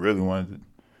if you really wanted to,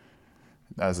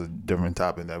 that's a different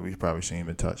topic that we probably shouldn't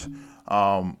even touch.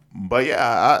 But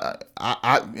yeah,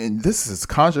 I and this is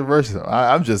controversial.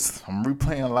 I'm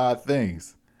replaying a lot of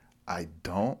things. I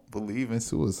don't believe in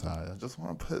suicide. I just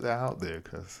want to put that out there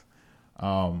because,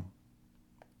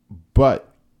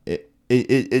 but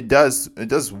it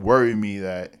does worry me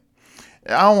that.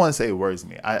 I don't want to say it worries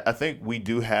me. I think we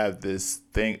do have this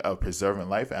thing of preserving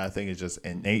life, and I think it's just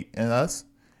innate in us.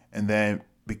 And then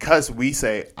because we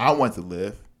say, I want to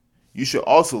live, you should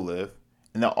also live.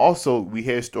 And then also we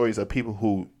hear stories of people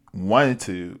who wanted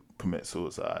to commit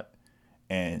suicide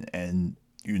and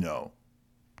you know,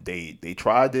 they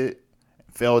tried it,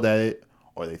 failed at it,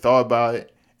 or they thought about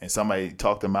it and somebody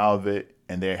talked them out of it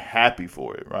and they're happy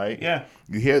for it, right? Yeah.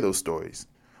 You hear those stories.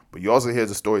 But you also hear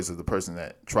the stories of the person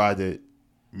that tried it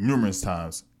numerous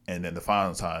times and then the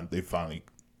final time they finally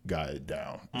got it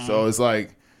down. Mm-hmm. So it's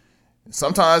like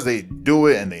sometimes they do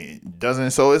it and they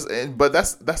doesn't. So but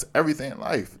that's everything in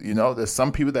life. You know, there's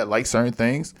some people that like certain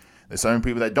things. There's certain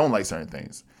people that don't like certain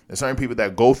things. There's certain people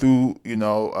that go through, you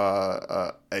know,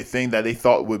 a thing that they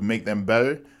thought would make them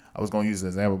better. I was going to use an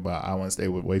example, but I want to stay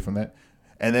away from that.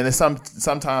 And then there's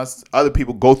sometimes other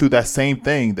people go through that same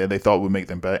thing that they thought would make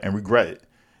them better and regret it.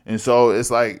 And so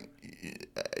it's like,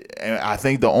 and I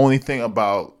think the only thing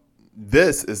about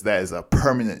this is that it's a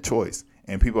permanent choice.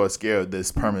 And people are scared of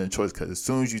this permanent choice because as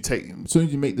soon as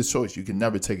you make this choice, you can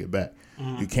never take it back.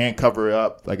 Mm-hmm. You can't cover it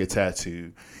up like a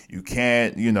tattoo. You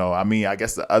can't, you know, I mean, I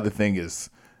guess the other thing is,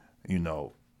 you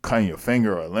know, cutting your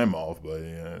finger or a limb off, but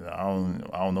I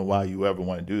don't know why you ever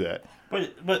want to do that.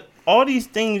 But all these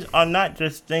things are not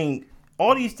just things.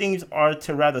 All these things are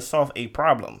to rather solve a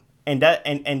problem, and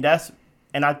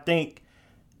I think,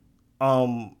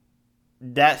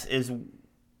 that is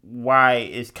why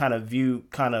it's kind of viewed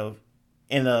kind of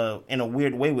in a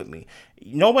weird way with me.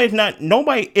 Nobody.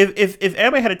 If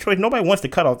everybody had a choice, nobody wants to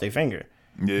cut off their finger.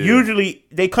 Yeah. Usually,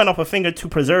 they cut off a finger to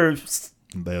preserve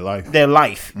their life.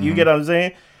 Mm-hmm. You get what I'm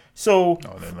saying? So,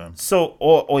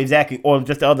 or exactly, or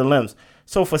just the other limbs.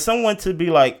 So for someone to be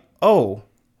like, oh,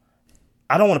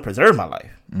 I don't want to preserve my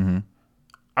life. Mm-hmm.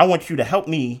 I want you to help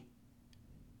me,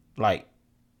 like,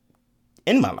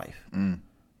 in my life. Mm.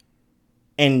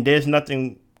 And there's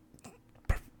nothing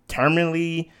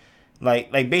terminally,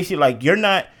 like basically, like you're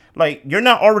not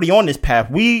already on this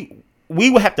path. We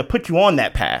would have to put you on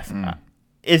that path. Mm.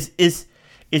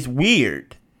 It's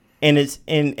weird. And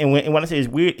when I say it's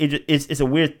weird, it's a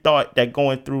weird thought that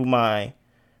going through my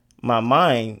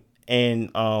mind,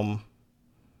 and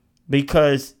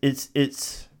because it's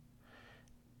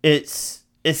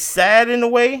sad in a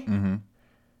way, mm-hmm.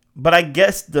 But I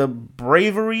guess the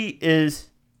bravery is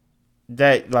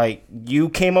that like you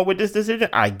came up with this decision.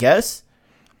 I guess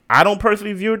I don't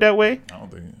personally view it that way. I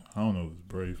don't know if it's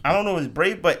brave. I don't know if it's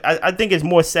brave, but I think it's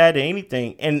more sad than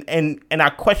anything, and I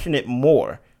question it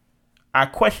more.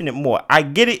 I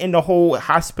get it in the whole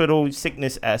hospital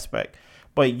sickness aspect,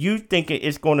 but you thinking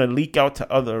it's going to leak out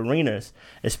to other arenas,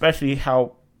 especially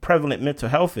how prevalent mental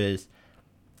health is.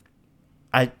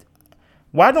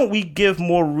 Why don't we give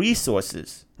more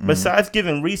resources besides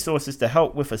giving resources to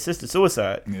help with assisted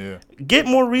suicide? Yeah, get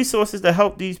more resources to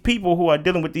help these people who are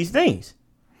dealing with these things.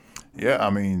 Yeah, I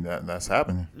mean that's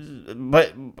happening.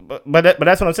 But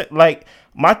that's what I'm saying. Like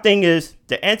my thing is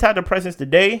the antidepressants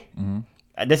today. Mm-hmm.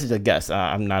 This is a guess.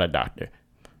 I'm not a doctor,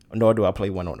 nor do I play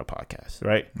one on the podcast,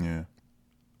 right? Yeah.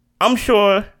 I'm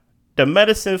sure the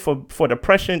medicine for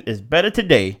depression is better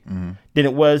today than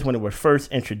it was when it was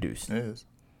first introduced. It is.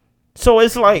 So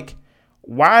it's like,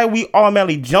 why we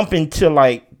automatically jump into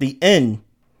like the end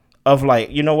of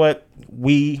like, you know what,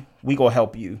 we gonna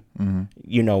help you. Mm-hmm.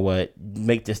 You know what,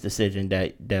 make this decision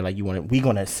that like you want to. We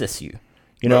gonna assist you.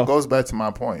 You know, it goes back to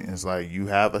my point. It's like you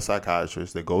have a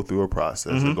psychiatrist that go through a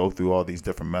process, mm-hmm. They go through all these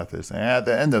different methods, and at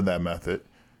the end of that method,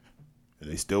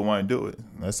 they still want to do it.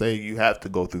 Let's say you have to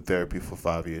go through therapy for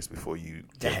 5 years before you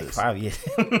get this. 5 years.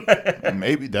 And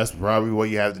maybe that's probably what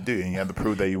you have to do, and you have to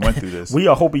prove that you went through this. We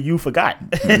are hoping you forgot.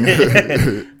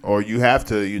 Or you have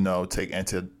to, you know, take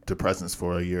antidepressants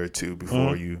for a year or two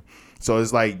before you. So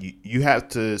it's like you have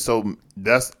to. So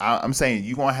I'm saying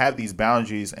you're gonna have these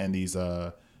boundaries and these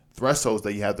thresholds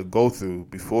that you have to go through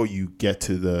before you get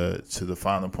to the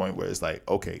final point where it's like,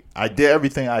 okay, I did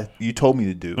everything you told me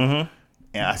to do, mm-hmm.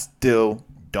 and I still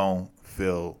don't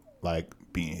feel like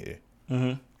being here.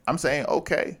 Mm-hmm. I'm saying,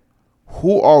 okay,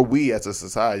 who are we as a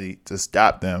society to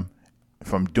stop them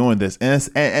from doing this?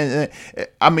 And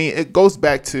I mean, it goes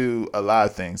back to a lot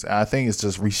of things. And I think it's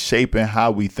just reshaping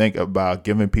how we think about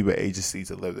giving people agency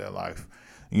to live their life.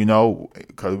 You know,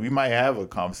 because we might have a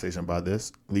conversation about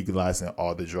this, legalizing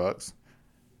all the drugs,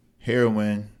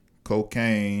 heroin,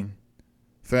 cocaine,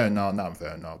 not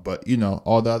fentanyl, but, you know,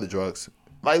 all the other drugs,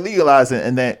 like legalizing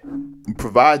and then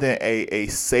providing a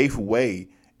safe way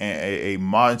and a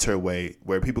monitor way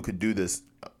where people could do this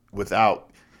without,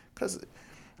 because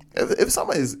if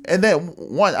somebody's, and then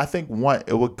I think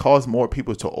it would cause more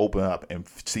people to open up and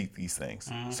seek these things.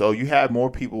 Mm-hmm. So you have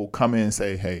more people come in and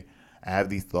say, hey, I have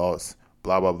these thoughts.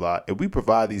 blah, blah, blah. If we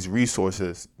provide these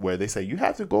resources where they say, you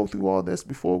have to go through all this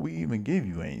before we even give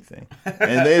you anything.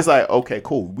 And it's like, okay,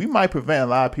 cool. We might prevent a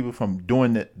lot of people from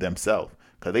doing it themselves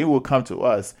because they will come to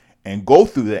us and go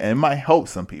through that. And it might help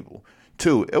some people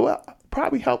too. It will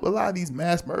probably help a lot of these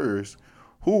mass murderers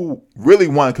who really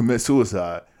want to commit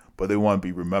suicide, but they want to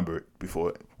be remembered before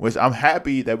it. Which I'm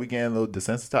happy that we getting a little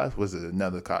desensitized, which is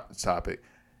another topic.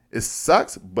 It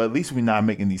sucks, but at least we're not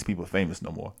making these people famous no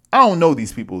more. I don't know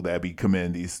these people that be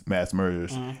committing these mass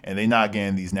murders, and they're not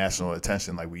getting these national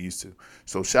attention like we used to.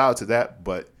 So shout out to that,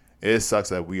 but it sucks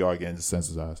that we are getting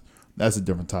desensitized. That's a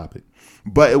different topic.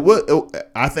 But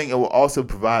I think it will also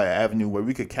provide an avenue where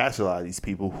we could catch a lot of these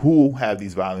people who have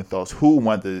these violent thoughts, who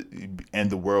want to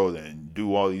end the world and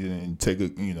do all these and take a,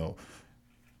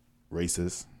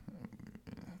 racist,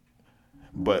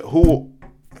 but who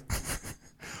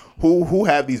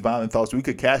have these violent thoughts. We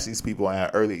could catch these people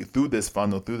early through this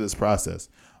funnel, through this process.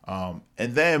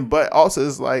 But also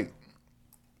it's like,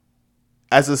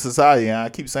 as a society, and I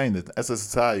keep saying this, as a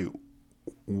society,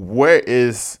 where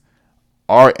is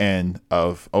our end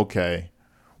of, okay,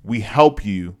 we help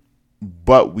you,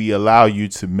 but we allow you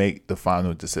to make the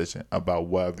final decision about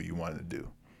whatever you want to do.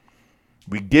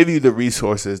 We give you the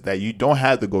resources that you don't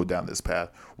have to go down this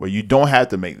path, where you don't have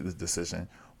to make this decision.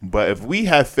 But if we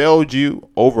have failed you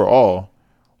overall,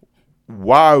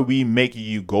 why are we making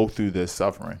you go through this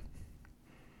suffering?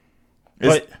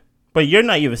 But you're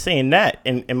not even saying that,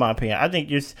 in my opinion. I think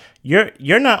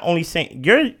you're not only saying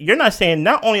you're not saying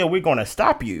not only are we going to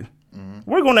stop you,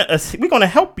 we're going to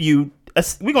help you.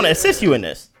 We're going to assist you in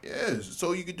this. Yeah,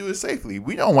 so you can do it safely.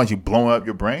 We don't want you blowing up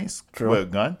your brains with a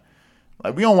gun.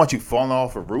 Like, we don't want you falling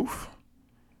off a roof.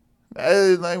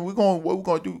 Like, what we're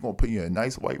gonna do? We're gonna put you in a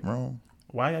nice white room.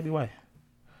 Why gotta be white?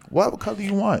 What color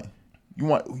you want? You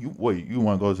want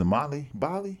to go to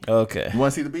Bali? Okay. You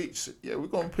want to see the beach? Yeah, we're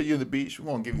gonna put you in the beach.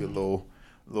 We're gonna give you a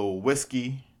little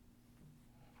whiskey.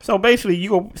 So basically,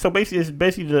 it's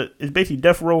basically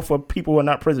death row for people who are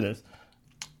not prisoners.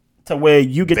 To where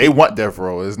you get they want death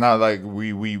row. It's not like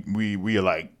we are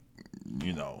like,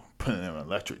 putting them in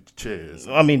electric chairs.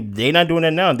 I mean, they not doing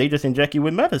that now. They just inject you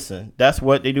with medicine. That's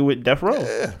what they do with death row.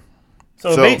 Yeah.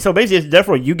 So basically, it's death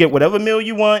row. You get whatever meal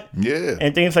you want. Yeah.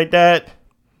 And things like that.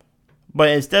 But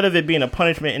instead of it being a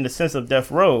punishment in the sense of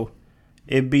death row,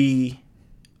 it'd be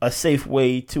a safe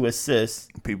way to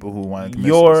assist people who want to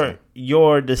commit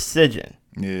your decision.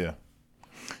 Yeah.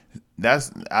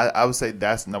 I would say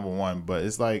that's number one. But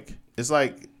it's like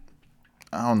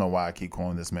I don't know why I keep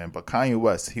calling this man, but Kanye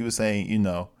West, he was saying,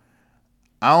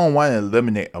 I don't want to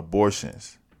eliminate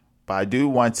abortions, but I do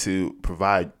want to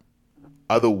provide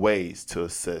other ways to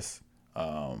assist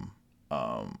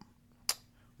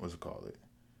what's it called?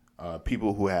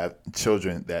 People who have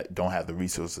children that don't have the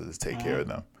resources to take care of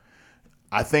them.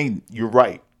 I think you're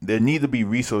right. There need to be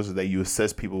resources that you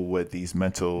assist people with these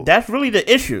mental. That's really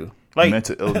the issue. Like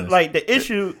mental illness. Like the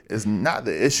issue is not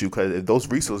the issue, because if those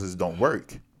resources don't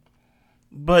work.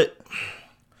 But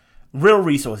real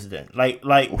resources then. Like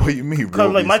what do you mean?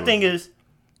 Because my thing is,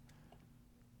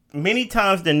 many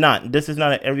times than not, this is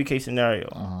not an every case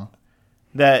scenario.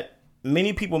 That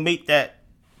many people make that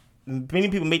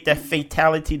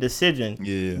fatality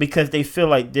decision because they feel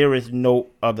like there is no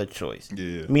other choice.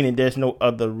 Yeah. Meaning there's no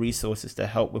other resources to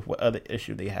help with what other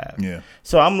issue they have. Yeah.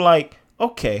 So I'm like,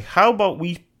 okay, how about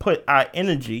we put our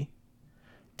energy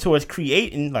towards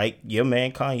creating, like your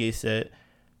man Kanye said,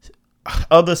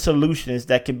 other solutions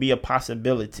that could be a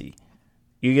possibility.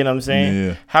 You get what I'm saying?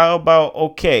 Yeah. How about,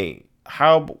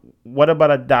 what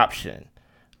about adoption?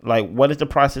 Like, what is the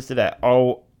process to that?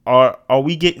 Are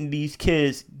we getting these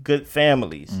kids good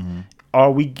families?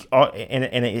 Are we,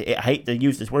 and I hate to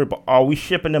use this word, but are we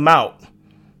shipping them out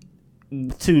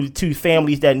to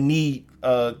families that need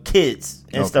kids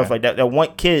and stuff like that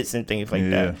want kids and things like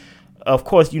that? Of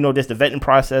course, there's the vetting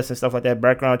process and stuff like that,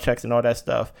 background checks and all that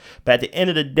stuff. But at the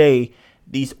end of the day,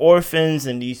 these orphans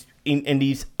and these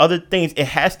other things, it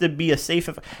has to be a safe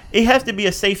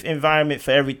environment for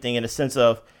everything, in the sense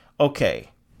of, okay,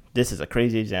 this is a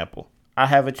crazy example. I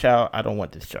have a child. I don't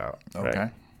want this child. Okay.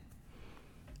 Right?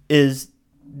 Is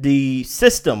the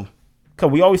system, because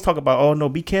we always talk about, oh no,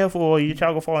 be careful or your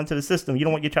child will fall into the system. You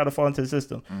don't want your child to fall into the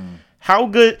system. How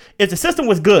good, if the system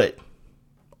was good,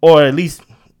 or at least,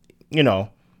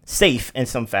 safe in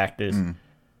some factors,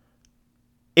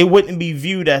 it wouldn't be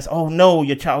viewed as, oh no,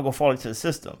 your child will fall into the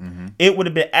system. It would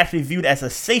have been actually viewed as a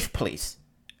safe place,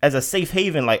 as a safe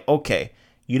haven. Like, okay,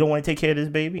 you don't want to take care of this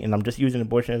baby, and I'm just using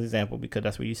abortion as an example because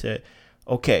that's what you said.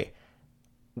 Okay,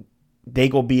 they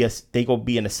go be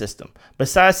in the system.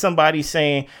 Besides somebody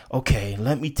saying, okay,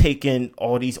 let me take in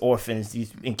all these orphans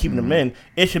and keeping them in,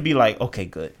 it should be like, okay,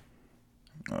 good.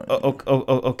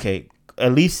 Okay.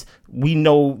 At least we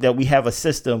know that we have a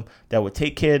system that will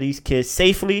take care of these kids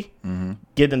safely,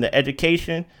 give them the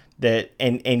education that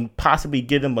and possibly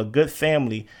give them a good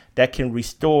family that can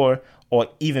restore or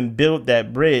even build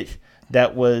that bridge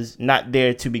that was not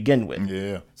there to begin with.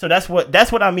 Yeah. So that's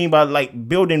what I mean by like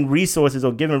building resources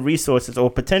or giving resources or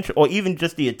potential or even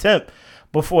just the attempt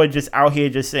before just out here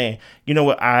just saying, you know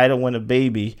what, I don't want a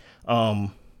baby.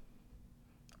 I'm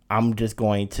just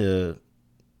going to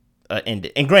end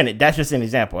it. And granted, that's just an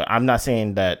example. I'm not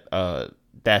saying that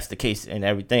that's the case in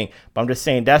everything, but I'm just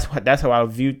saying that's how I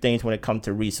view things when it comes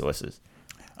to resources.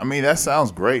 I mean, that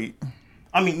sounds great.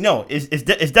 I mean, no, it's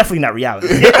definitely not reality.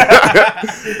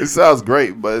 It sounds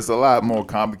great, but it's a lot more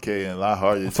complicated and a lot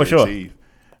harder to achieve.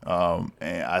 And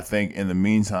I think in the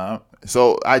meantime,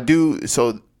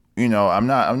 I'm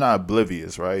not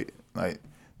oblivious, right? Like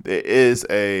there is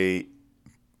a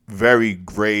very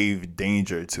grave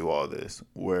danger to all this,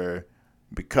 where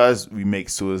because we make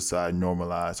suicide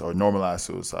normalized or normalize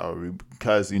suicide, or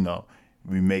because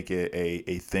we make it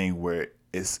a thing where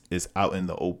it's out in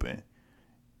the open.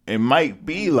 It might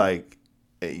be like,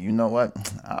 hey, you know what?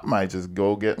 I might just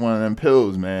go get one of them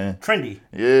pills, man. Trendy.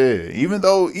 Yeah. Even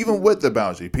with the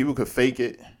boundary, people could fake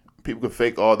it. People could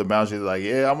fake all the boundaries. Like,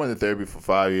 yeah, I went to therapy for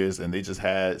 5 years, and they just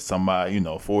had somebody,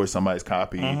 forge somebody's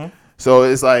copy. Mm-hmm. So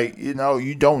it's like, you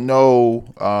don't know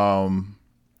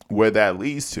where that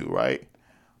leads to, right?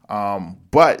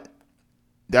 But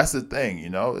that's the thing,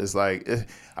 It's like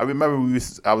I remember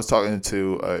I was talking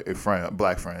to a friend, a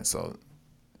black friend,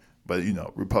 but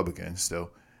Republican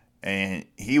still, and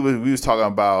we was talking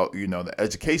about the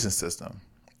education system.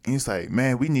 And he's like,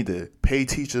 man, we need to pay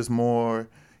teachers more.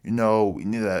 We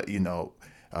need to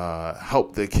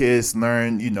help the kids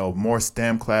learn more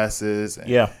STEM classes.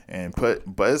 But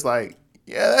it's like,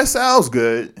 yeah, that sounds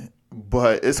good,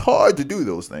 but it's hard to do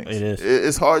those things. It is.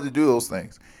 It's hard to do those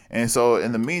things. And so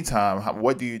in the meantime,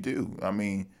 what do you do? I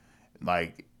mean,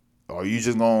 like, are you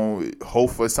just going to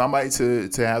hope for somebody to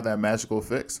have that magical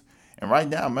fix? And right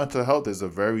now, mental health is a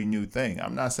very new thing.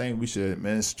 I'm not saying we should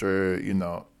administer,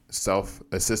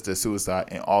 self-assisted suicide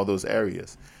in all those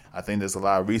areas. I think there's a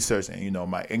lot of research, and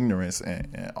my ignorance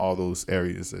in all those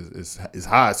areas is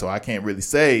high. So I can't really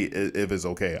say if it's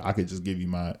okay. I could just give you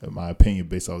my opinion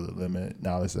based on the limited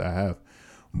knowledge that I have.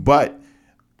 But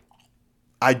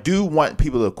I do want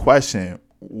people to question,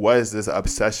 what is this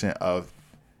obsession of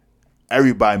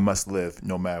everybody must live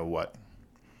no matter what?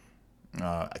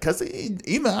 Because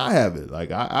even I have it.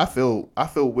 Like I feel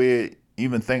weird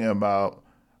even thinking about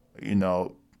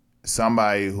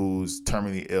somebody who's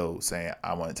terminally ill saying,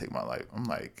 I want to take my life. I'm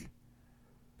like,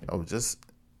 just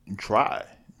try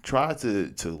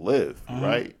to live,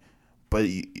 right? But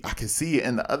I can see it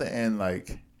in the other end,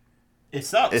 like it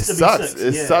sucks.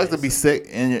 It sucks to be sick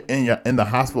in the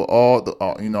hospital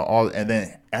and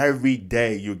then every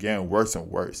day you're getting worse and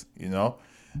worse.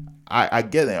 I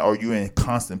get it. Or you're in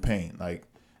constant pain, like.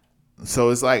 So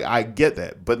it's like I get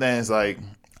that, but then it's like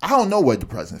I don't know what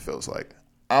depression feels like.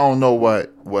 I don't know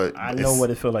what. I know what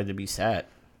it feels like to be sad.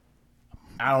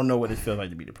 I don't know what it feels like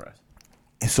to be depressed.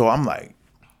 And so I'm like,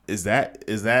 is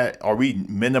that? Are we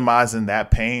minimizing that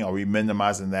pain? Are we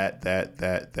minimizing that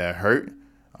hurt?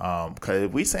 Because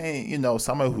if we saying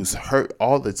someone who's hurt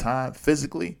all the time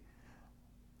physically,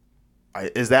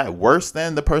 is that worse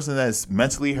than the person that's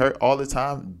mentally hurt all the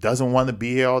time, doesn't want to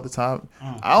be here all the time?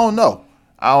 I don't know.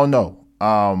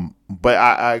 But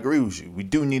I agree with you. We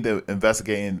do need to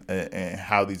investigate in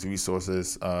how these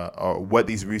resources or what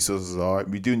these resources are.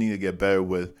 We do need to get better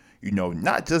with,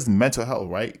 not just mental health,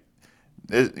 right?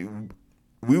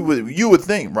 You would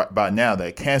think right by now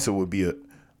that cancer would be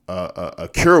a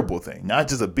curable thing, not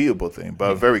just a beatable thing,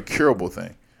 but a very curable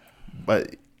thing.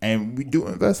 And we do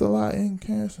invest a lot in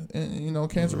cancer,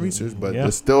 cancer research, but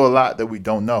there's still a lot that we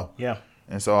don't know. Yeah.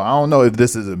 And so I don't know if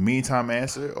this is a meantime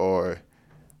answer or.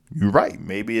 You're right.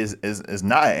 Maybe it's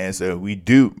not an answer. We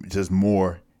do just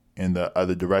more in the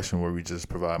other direction where we just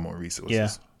provide more resources. Yeah.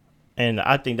 And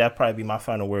I think that'd probably be my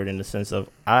final word in the sense of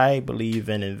I believe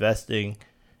in investing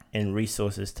in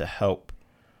resources to help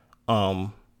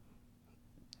to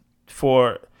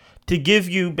give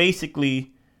you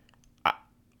basically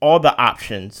all the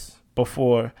options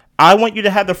before. I want you to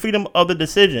have the freedom of the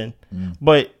decision,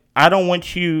 but I don't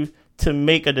want you to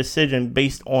make a decision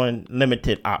based on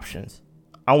limited options.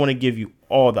 I want to give you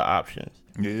all the options.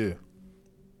 Yeah.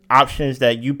 Options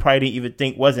that you probably didn't even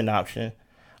think was an option.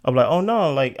 of like, oh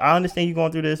no, like I understand you're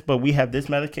going through this, but we have this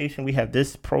medication, we have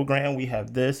this program, we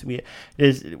have this, we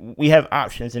have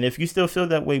options. And if you still feel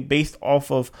that way based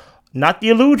off of not the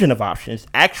illusion of options,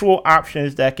 actual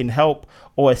options that can help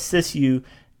or assist you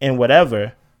in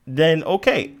whatever, then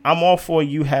okay, I'm all for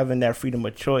you having that freedom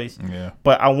of choice. Yeah.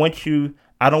 But I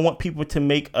don't want people to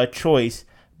make a choice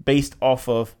based off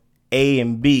of A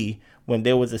and B when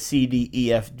there was a C, D,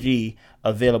 E, F, G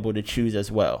available to choose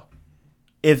as well.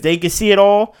 If they can see it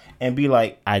all and be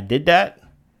like, I did that,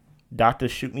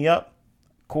 doctors shoot me up,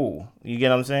 cool. You get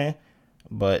what I'm saying?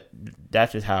 But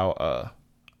that's just how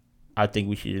I think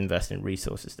we should invest in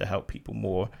resources to help people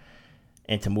more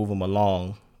and to move them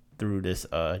along through this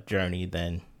journey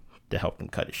than to help them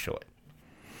cut it short.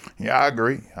 Yeah, I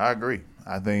agree.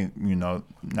 I think, not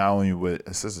only with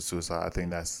assisted suicide, I think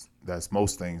that's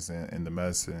most things in the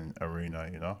medicine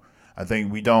arena, I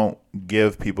think we don't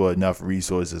give people enough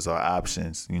resources or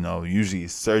options. Usually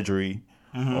surgery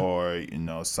or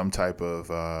some type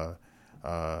of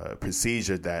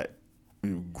procedure that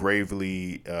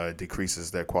gravely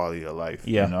decreases their quality of life.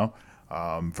 Yeah.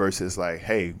 Versus like,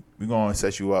 hey, we're going to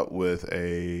set you up with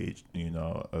a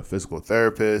physical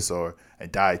therapist or a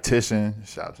dietitian.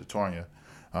 Shout out to Tonya,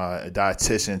 a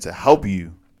dietitian to help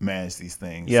you manage these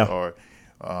things. Yeah. Or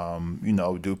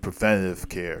do preventative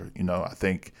care. I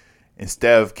think,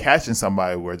 instead of catching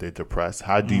somebody where they're depressed,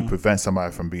 how do you prevent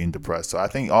somebody from being depressed? So I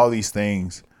think all these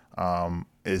things are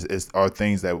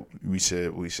things that we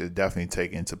should definitely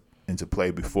take into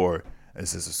play before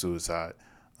assisted suicide.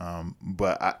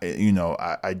 But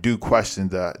I do question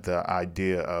the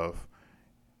idea of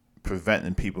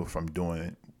preventing people from doing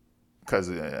it, because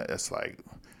it's like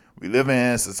we live in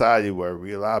a society where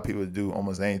we allow people to do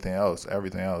almost everything else,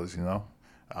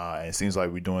 and it seems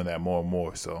like we're doing that more and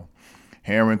more. So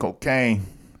heroin, cocaine,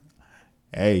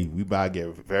 hey, we about to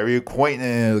get very acquainted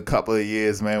in a couple of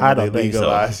years, man. When they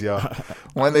legalize, y'all.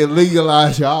 When they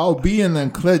legalize, y'all, I'll be in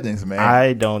them clinics, man.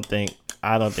 I don't think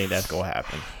that's gonna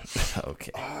happen.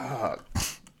 Okay.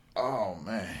 Oh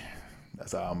man,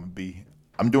 that's how I'm gonna be.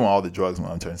 I'm doing all the drugs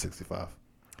when I'm turning 65.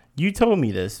 You told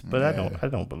me this, but I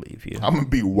don't believe you. I'm gonna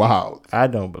be wild. I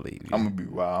don't believe you. I'm gonna be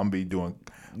wild. I'm gonna be doing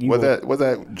what's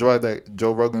that drug that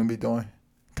Joe Rogan be doing?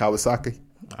 Kawasaki.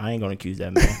 I ain't gonna accuse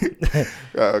that man.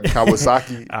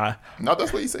 Kawasaki. No,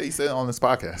 that's what he said. He said it on this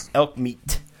podcast. Elk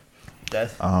meat.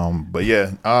 That's But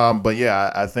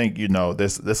yeah, I think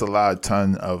there's a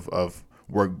ton of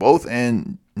work, both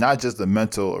in not just the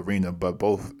mental arena, but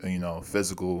both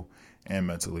physical and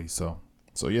mentally. So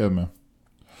yeah, man.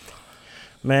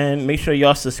 Man, make sure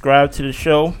y'all subscribe to the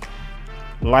show,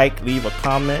 leave a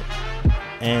comment,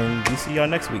 and we see y'all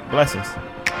next week. Blessings.